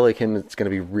a guy like him, it's going to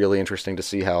be really interesting to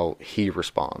see how he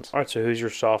responds. All right, so who's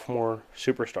your sophomore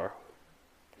superstar?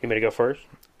 You want me to go first?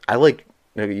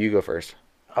 No, you go first.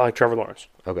 I like Trevor Lawrence.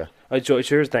 Okay. All right, so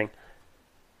here's the thing.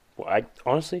 Well, I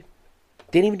honestly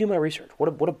didn't even do my research. What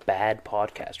a bad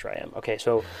podcaster I am. Okay,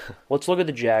 so let's look at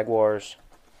the Jaguars'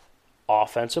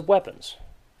 offensive weapons.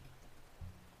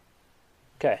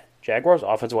 Okay, Jaguars'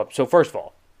 offensive weapons. So first of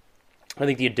all, I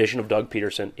think the addition of Doug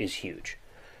Peterson is huge,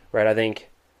 right?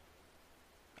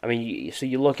 So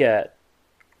you look at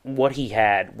what he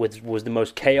had was the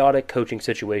most chaotic coaching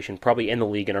situation probably in the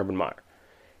league in Urban Meyer.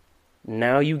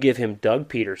 Now you give him Doug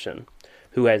Peterson,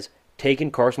 who has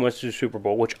taken Carson Wentz to the Super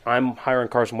Bowl, which I'm higher on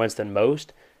Carson Wentz than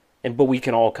most, but we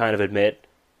can all kind of admit,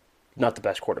 not the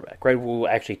best quarterback, right? We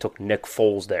actually took Nick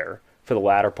Foles there for the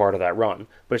latter part of that run,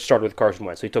 but it started with Carson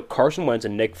Wentz. So he took Carson Wentz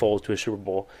and Nick Foles to a Super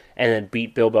Bowl and then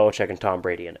beat Bill Belichick and Tom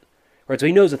Brady in it. Right, so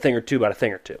he knows a thing or two about a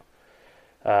thing or two.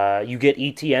 You get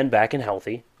ETN back and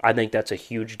healthy. I think that's a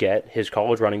huge get. His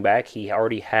college running back, he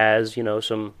already has, he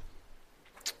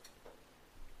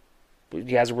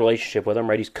has a relationship with him,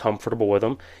 right? He's comfortable with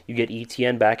him. You get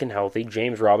ETN back and healthy.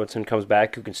 James Robinson comes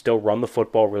back who can still run the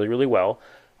football really, really well.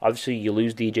 Obviously, you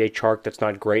lose DJ Chark. That's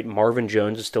not great. Marvin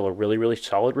Jones is still a really, really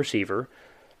solid receiver.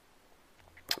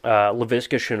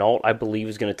 Laviska Shenault, I believe,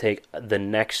 is going to take the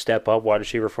next step up. Wide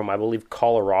receiver from, I believe,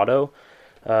 Colorado.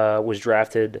 Was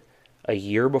drafted a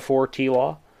year before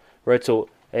T-Law. Right, so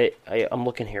I'm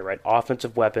looking here, right?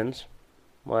 Offensive weapons.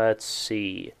 Let's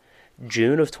see.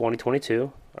 June of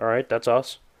 2022. All right, that's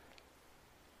us.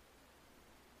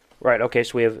 Right, okay,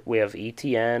 so we have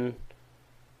ETN.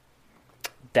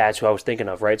 That's who I was thinking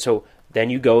of, right? So then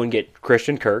you go and get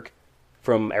Christian Kirk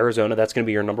from Arizona. That's going to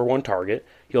be your number one target.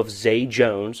 You'll have Zay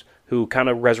Jones, who kind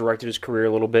of resurrected his career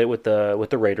a little bit with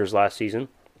the Raiders last season.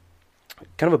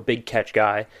 Kind of a big catch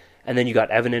guy. And then you got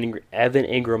Evan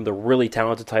Ingram, the really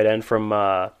talented tight end from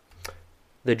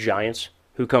the Giants,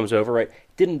 who comes over, right?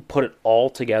 Didn't put it all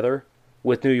together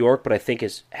with New York, but I think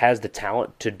has the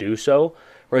talent to do so.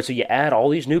 Right? So you add all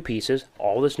these new pieces,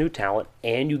 all this new talent,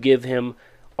 and you give him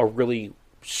a really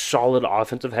solid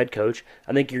offensive head coach.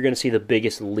 I think you're going to see the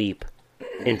biggest leap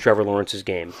in Trevor Lawrence's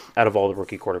game out of all the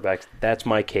rookie quarterbacks. That's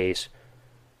my case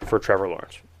for Trevor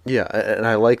Lawrence. Yeah, and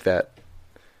I like that.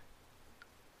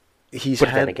 But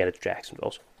then again, it's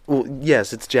Jacksonville. Well,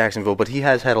 yes, it's Jacksonville, but he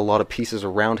has had a lot of pieces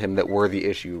around him that were the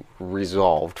issue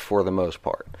resolved for the most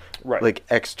part. Right. Like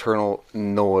external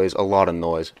noise, a lot of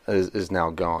noise is now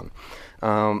gone.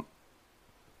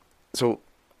 So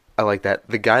I like that.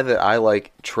 The guy that I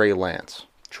like, Trey Lance.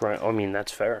 I mean,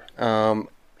 that's fair.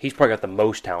 He's probably got the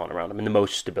most talent around him and the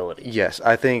most stability. Yes,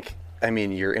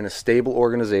 you're in a stable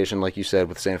organization, like you said,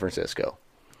 with San Francisco.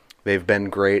 They've been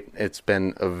great. It's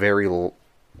been a very,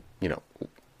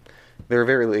 they're a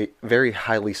very, very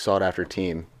highly sought after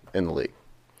team in the league.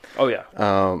 Oh, yeah.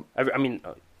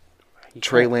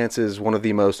 Trey Lance is one of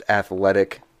the most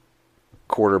athletic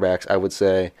quarterbacks, I would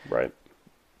say. Right.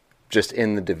 Just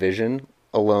in the division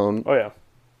alone. Oh, yeah.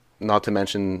 Not to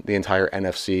mention the entire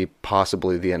NFC,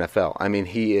 possibly the NFL. I mean,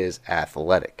 he is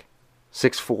athletic.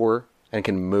 6'4", and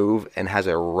can move and has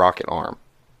a rocket arm.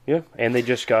 Yeah, and they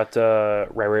just got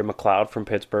Ray McLeod from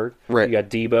Pittsburgh. Right. You got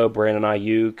Debo, Brandon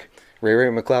Ayuk. Ray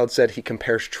McLeod said he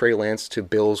compares Trey Lance to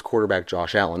Bills quarterback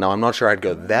Josh Allen. Now, I'm not sure I'd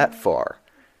go that far.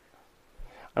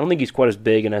 I don't think he's quite as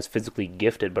big and as physically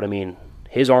gifted, but I mean,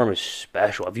 his arm is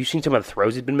special. Have you seen some of the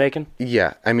throws he's been making?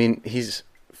 Yeah, I mean, he's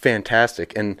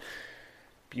fantastic, and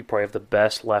you probably have the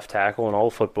best left tackle in all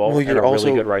of football, well, you're and a also,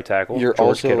 really good right tackle. You're George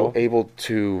also Kittle. able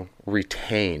to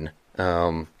retain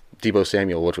Debo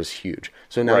Samuel, which was huge.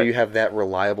 So now Right. you have that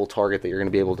reliable target that you're going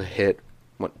to be able to hit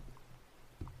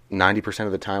 90%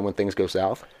 of the time when things go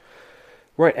south.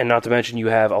 Right, and not to mention you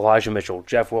have Elijah Mitchell,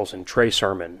 Jeff Wilson, Trey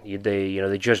Sermon.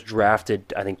 They just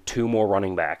drafted, I think, 2 more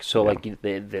running backs. So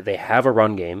they have a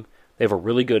run game. They have a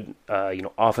really good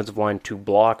offensive line to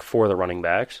block for the running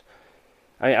backs.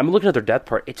 I'm looking at their depth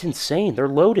part. It's insane. They're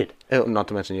loaded. Not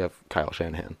to mention you have Kyle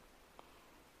Shanahan.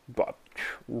 But,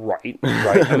 right.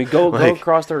 I mean, go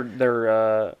across their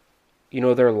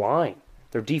line,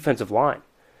 their defensive line,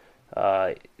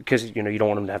 because you don't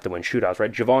want them to have to win shootouts,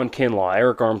 right? Javon Kinlaw,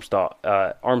 Eric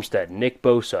Armstead, Nick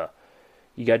Bosa.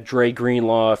 You got Dre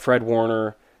Greenlaw, Fred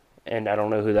Warner, and I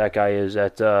don't know who that guy is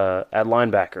at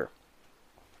linebacker.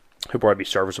 He'll probably be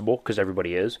serviceable because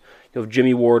everybody is. You have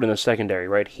Jimmy Ward in the secondary,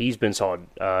 right? He's been solid.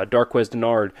 Darquez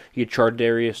Denard. You get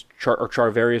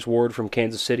Charvarius Ward from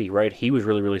Kansas City, right? He was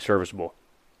really, really serviceable.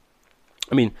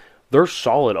 I mean, they're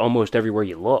solid almost everywhere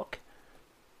you look.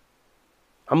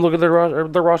 I'm looking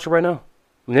at their roster right now.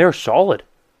 I mean, they're solid.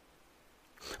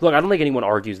 Look, I don't think anyone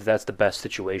argues that that's the best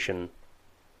situation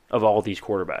of all these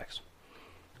quarterbacks.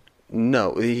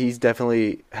 No, he's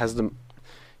definitely has the.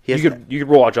 You could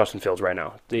roll out Justin Fields right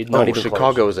now. Not even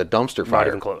Chicago close. is a dumpster fire. Not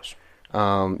even close.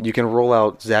 You can roll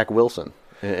out Zach Wilson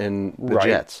in the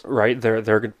Jets. Right,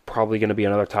 they're probably going to be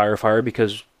another tire fire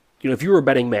because if you were a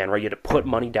betting man, right, you had to put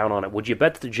money down on it. Would you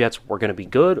bet that the Jets were going to be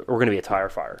good or were going to be a tire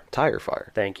fire? Tire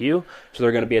fire. Thank you. So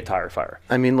they're going to be a tire fire.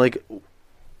 I mean,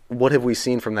 what have we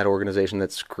seen from that organization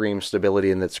that screams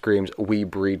stability and that screams we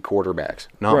breed quarterbacks?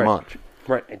 Not much.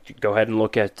 Right. And go ahead and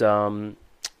look at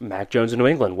Mac Jones in New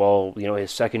England. Well, his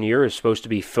second year is supposed to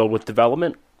be filled with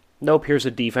development. Nope, here's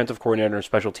a defensive coordinator, a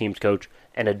special teams coach,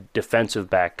 and a defensive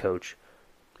back coach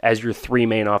as your 3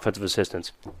 main offensive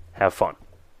assistants. Have fun.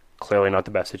 Clearly not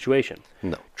the best situation.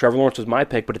 No. Trevor Lawrence was my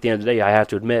pick, but at the end of the day, I have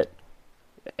to admit,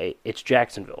 it's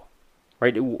Jacksonville.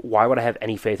 Right? Why would I have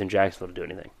any faith in Jacksonville to do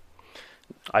anything?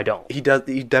 I don't. He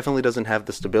definitely doesn't have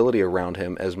the stability around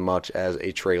him as much as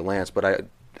a Trey Lance, but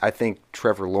I think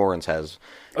Trevor Lawrence has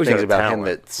things about him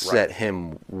that set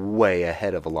him way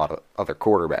ahead of a lot of other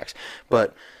quarterbacks.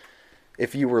 But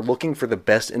if you were looking for the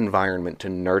best environment to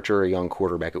nurture a young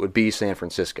quarterback, it would be San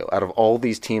Francisco. Out of all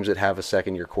these teams that have a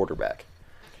second-year quarterback.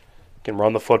 Can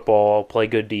run the football, play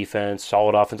good defense,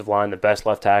 solid offensive line, the best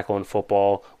left tackle in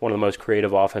football, one of the most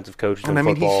creative offensive coaches in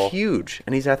football. He's huge,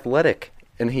 and he's athletic,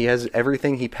 and he has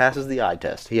everything. He passes the eye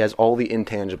test. He has all the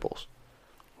intangibles.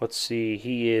 Let's see.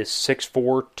 He is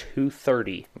 6'4",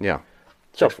 230. Yeah.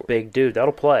 That's a big dude.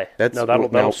 That'll play.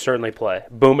 That'll certainly play.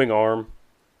 Booming arm.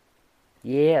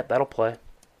 Yeah, that'll play.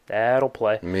 That'll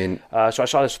play. I mean... so I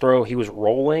saw this throw. He was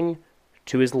rolling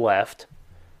to his left.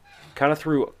 Kind of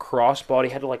threw a crossbody.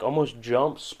 Had to almost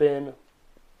jump, spin.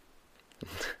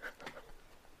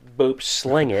 Boop,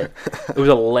 sling it. It was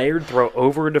a layered throw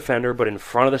over a defender, but in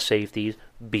front of the safeties.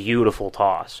 Beautiful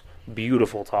toss.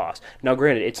 Beautiful toss. Now,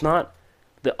 granted, it's not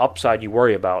the upside you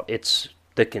worry about. It's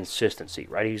the consistency,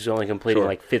 right? He's only completing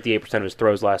 58% of his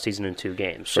throws last season in 2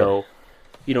 games. Sure.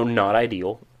 So, not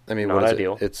ideal. I mean, not what is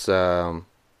ideal. It's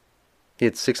he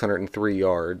had 603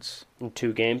 yards in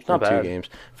 2 games. Not bad. 2 games,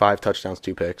 5 touchdowns,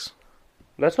 2 picks.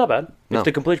 That's not bad. No. It's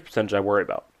the completion percentage I worry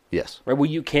about. Yes. Right? What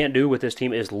you can't do with this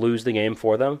team is lose the game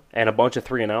for them, and a bunch of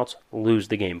 3-and-outs lose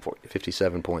the game for you.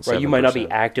 57.7%. Right? You might not be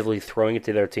actively throwing it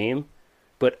to their team,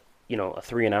 but, a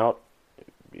 3-and-out,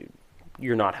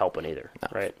 you're not helping either,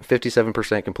 right?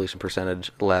 57% completion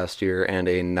percentage last year and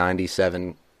a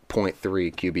 97.3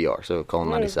 QBR, so call him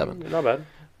 97. Not bad.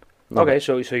 Okay,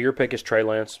 so your pick is Trey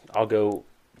Lance. I'll go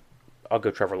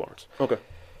Trevor Lawrence. Okay.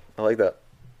 I like that.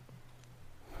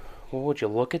 Well, would you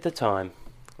look at the time?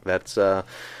 That's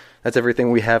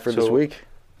everything we have for this week.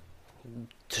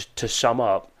 To sum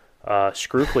up,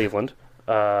 screw Cleveland,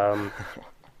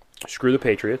 screw the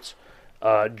Patriots.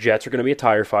 Jets are going to be a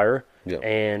tire fire,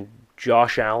 and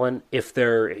Josh Allen, if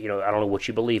there, I don't know what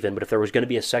you believe in, but if there was going to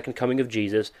be a second coming of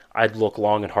Jesus, I'd look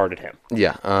long and hard at him.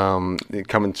 Yeah,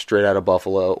 coming straight out of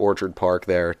Buffalo, Orchard Park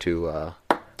there to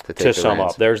take to sum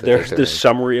up. There's the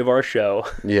summary of our show.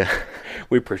 Yeah.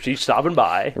 We appreciate you stopping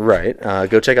by. Right.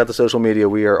 Go check out the social media.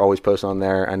 We are always posting on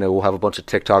there. I know we'll have a bunch of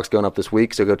TikToks going up this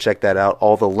week, so go check that out.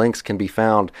 All the links can be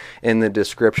found in the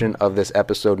description of this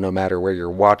episode, no matter where you're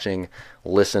watching,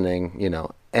 listening,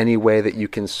 any way that you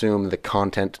consume the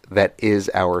content that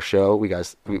is our show. We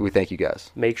thank you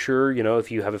guys. Make sure, if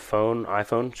you have a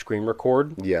iPhone, screen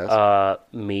record. Yes.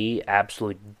 Me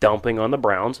absolutely dumping on the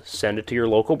Browns. Send it to your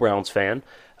local Browns fan.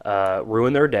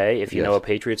 Ruin their day. If you know a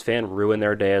Patriots fan, ruin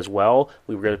their day as well.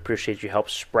 We really appreciate you help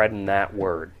spreading that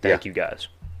word. Thank you guys.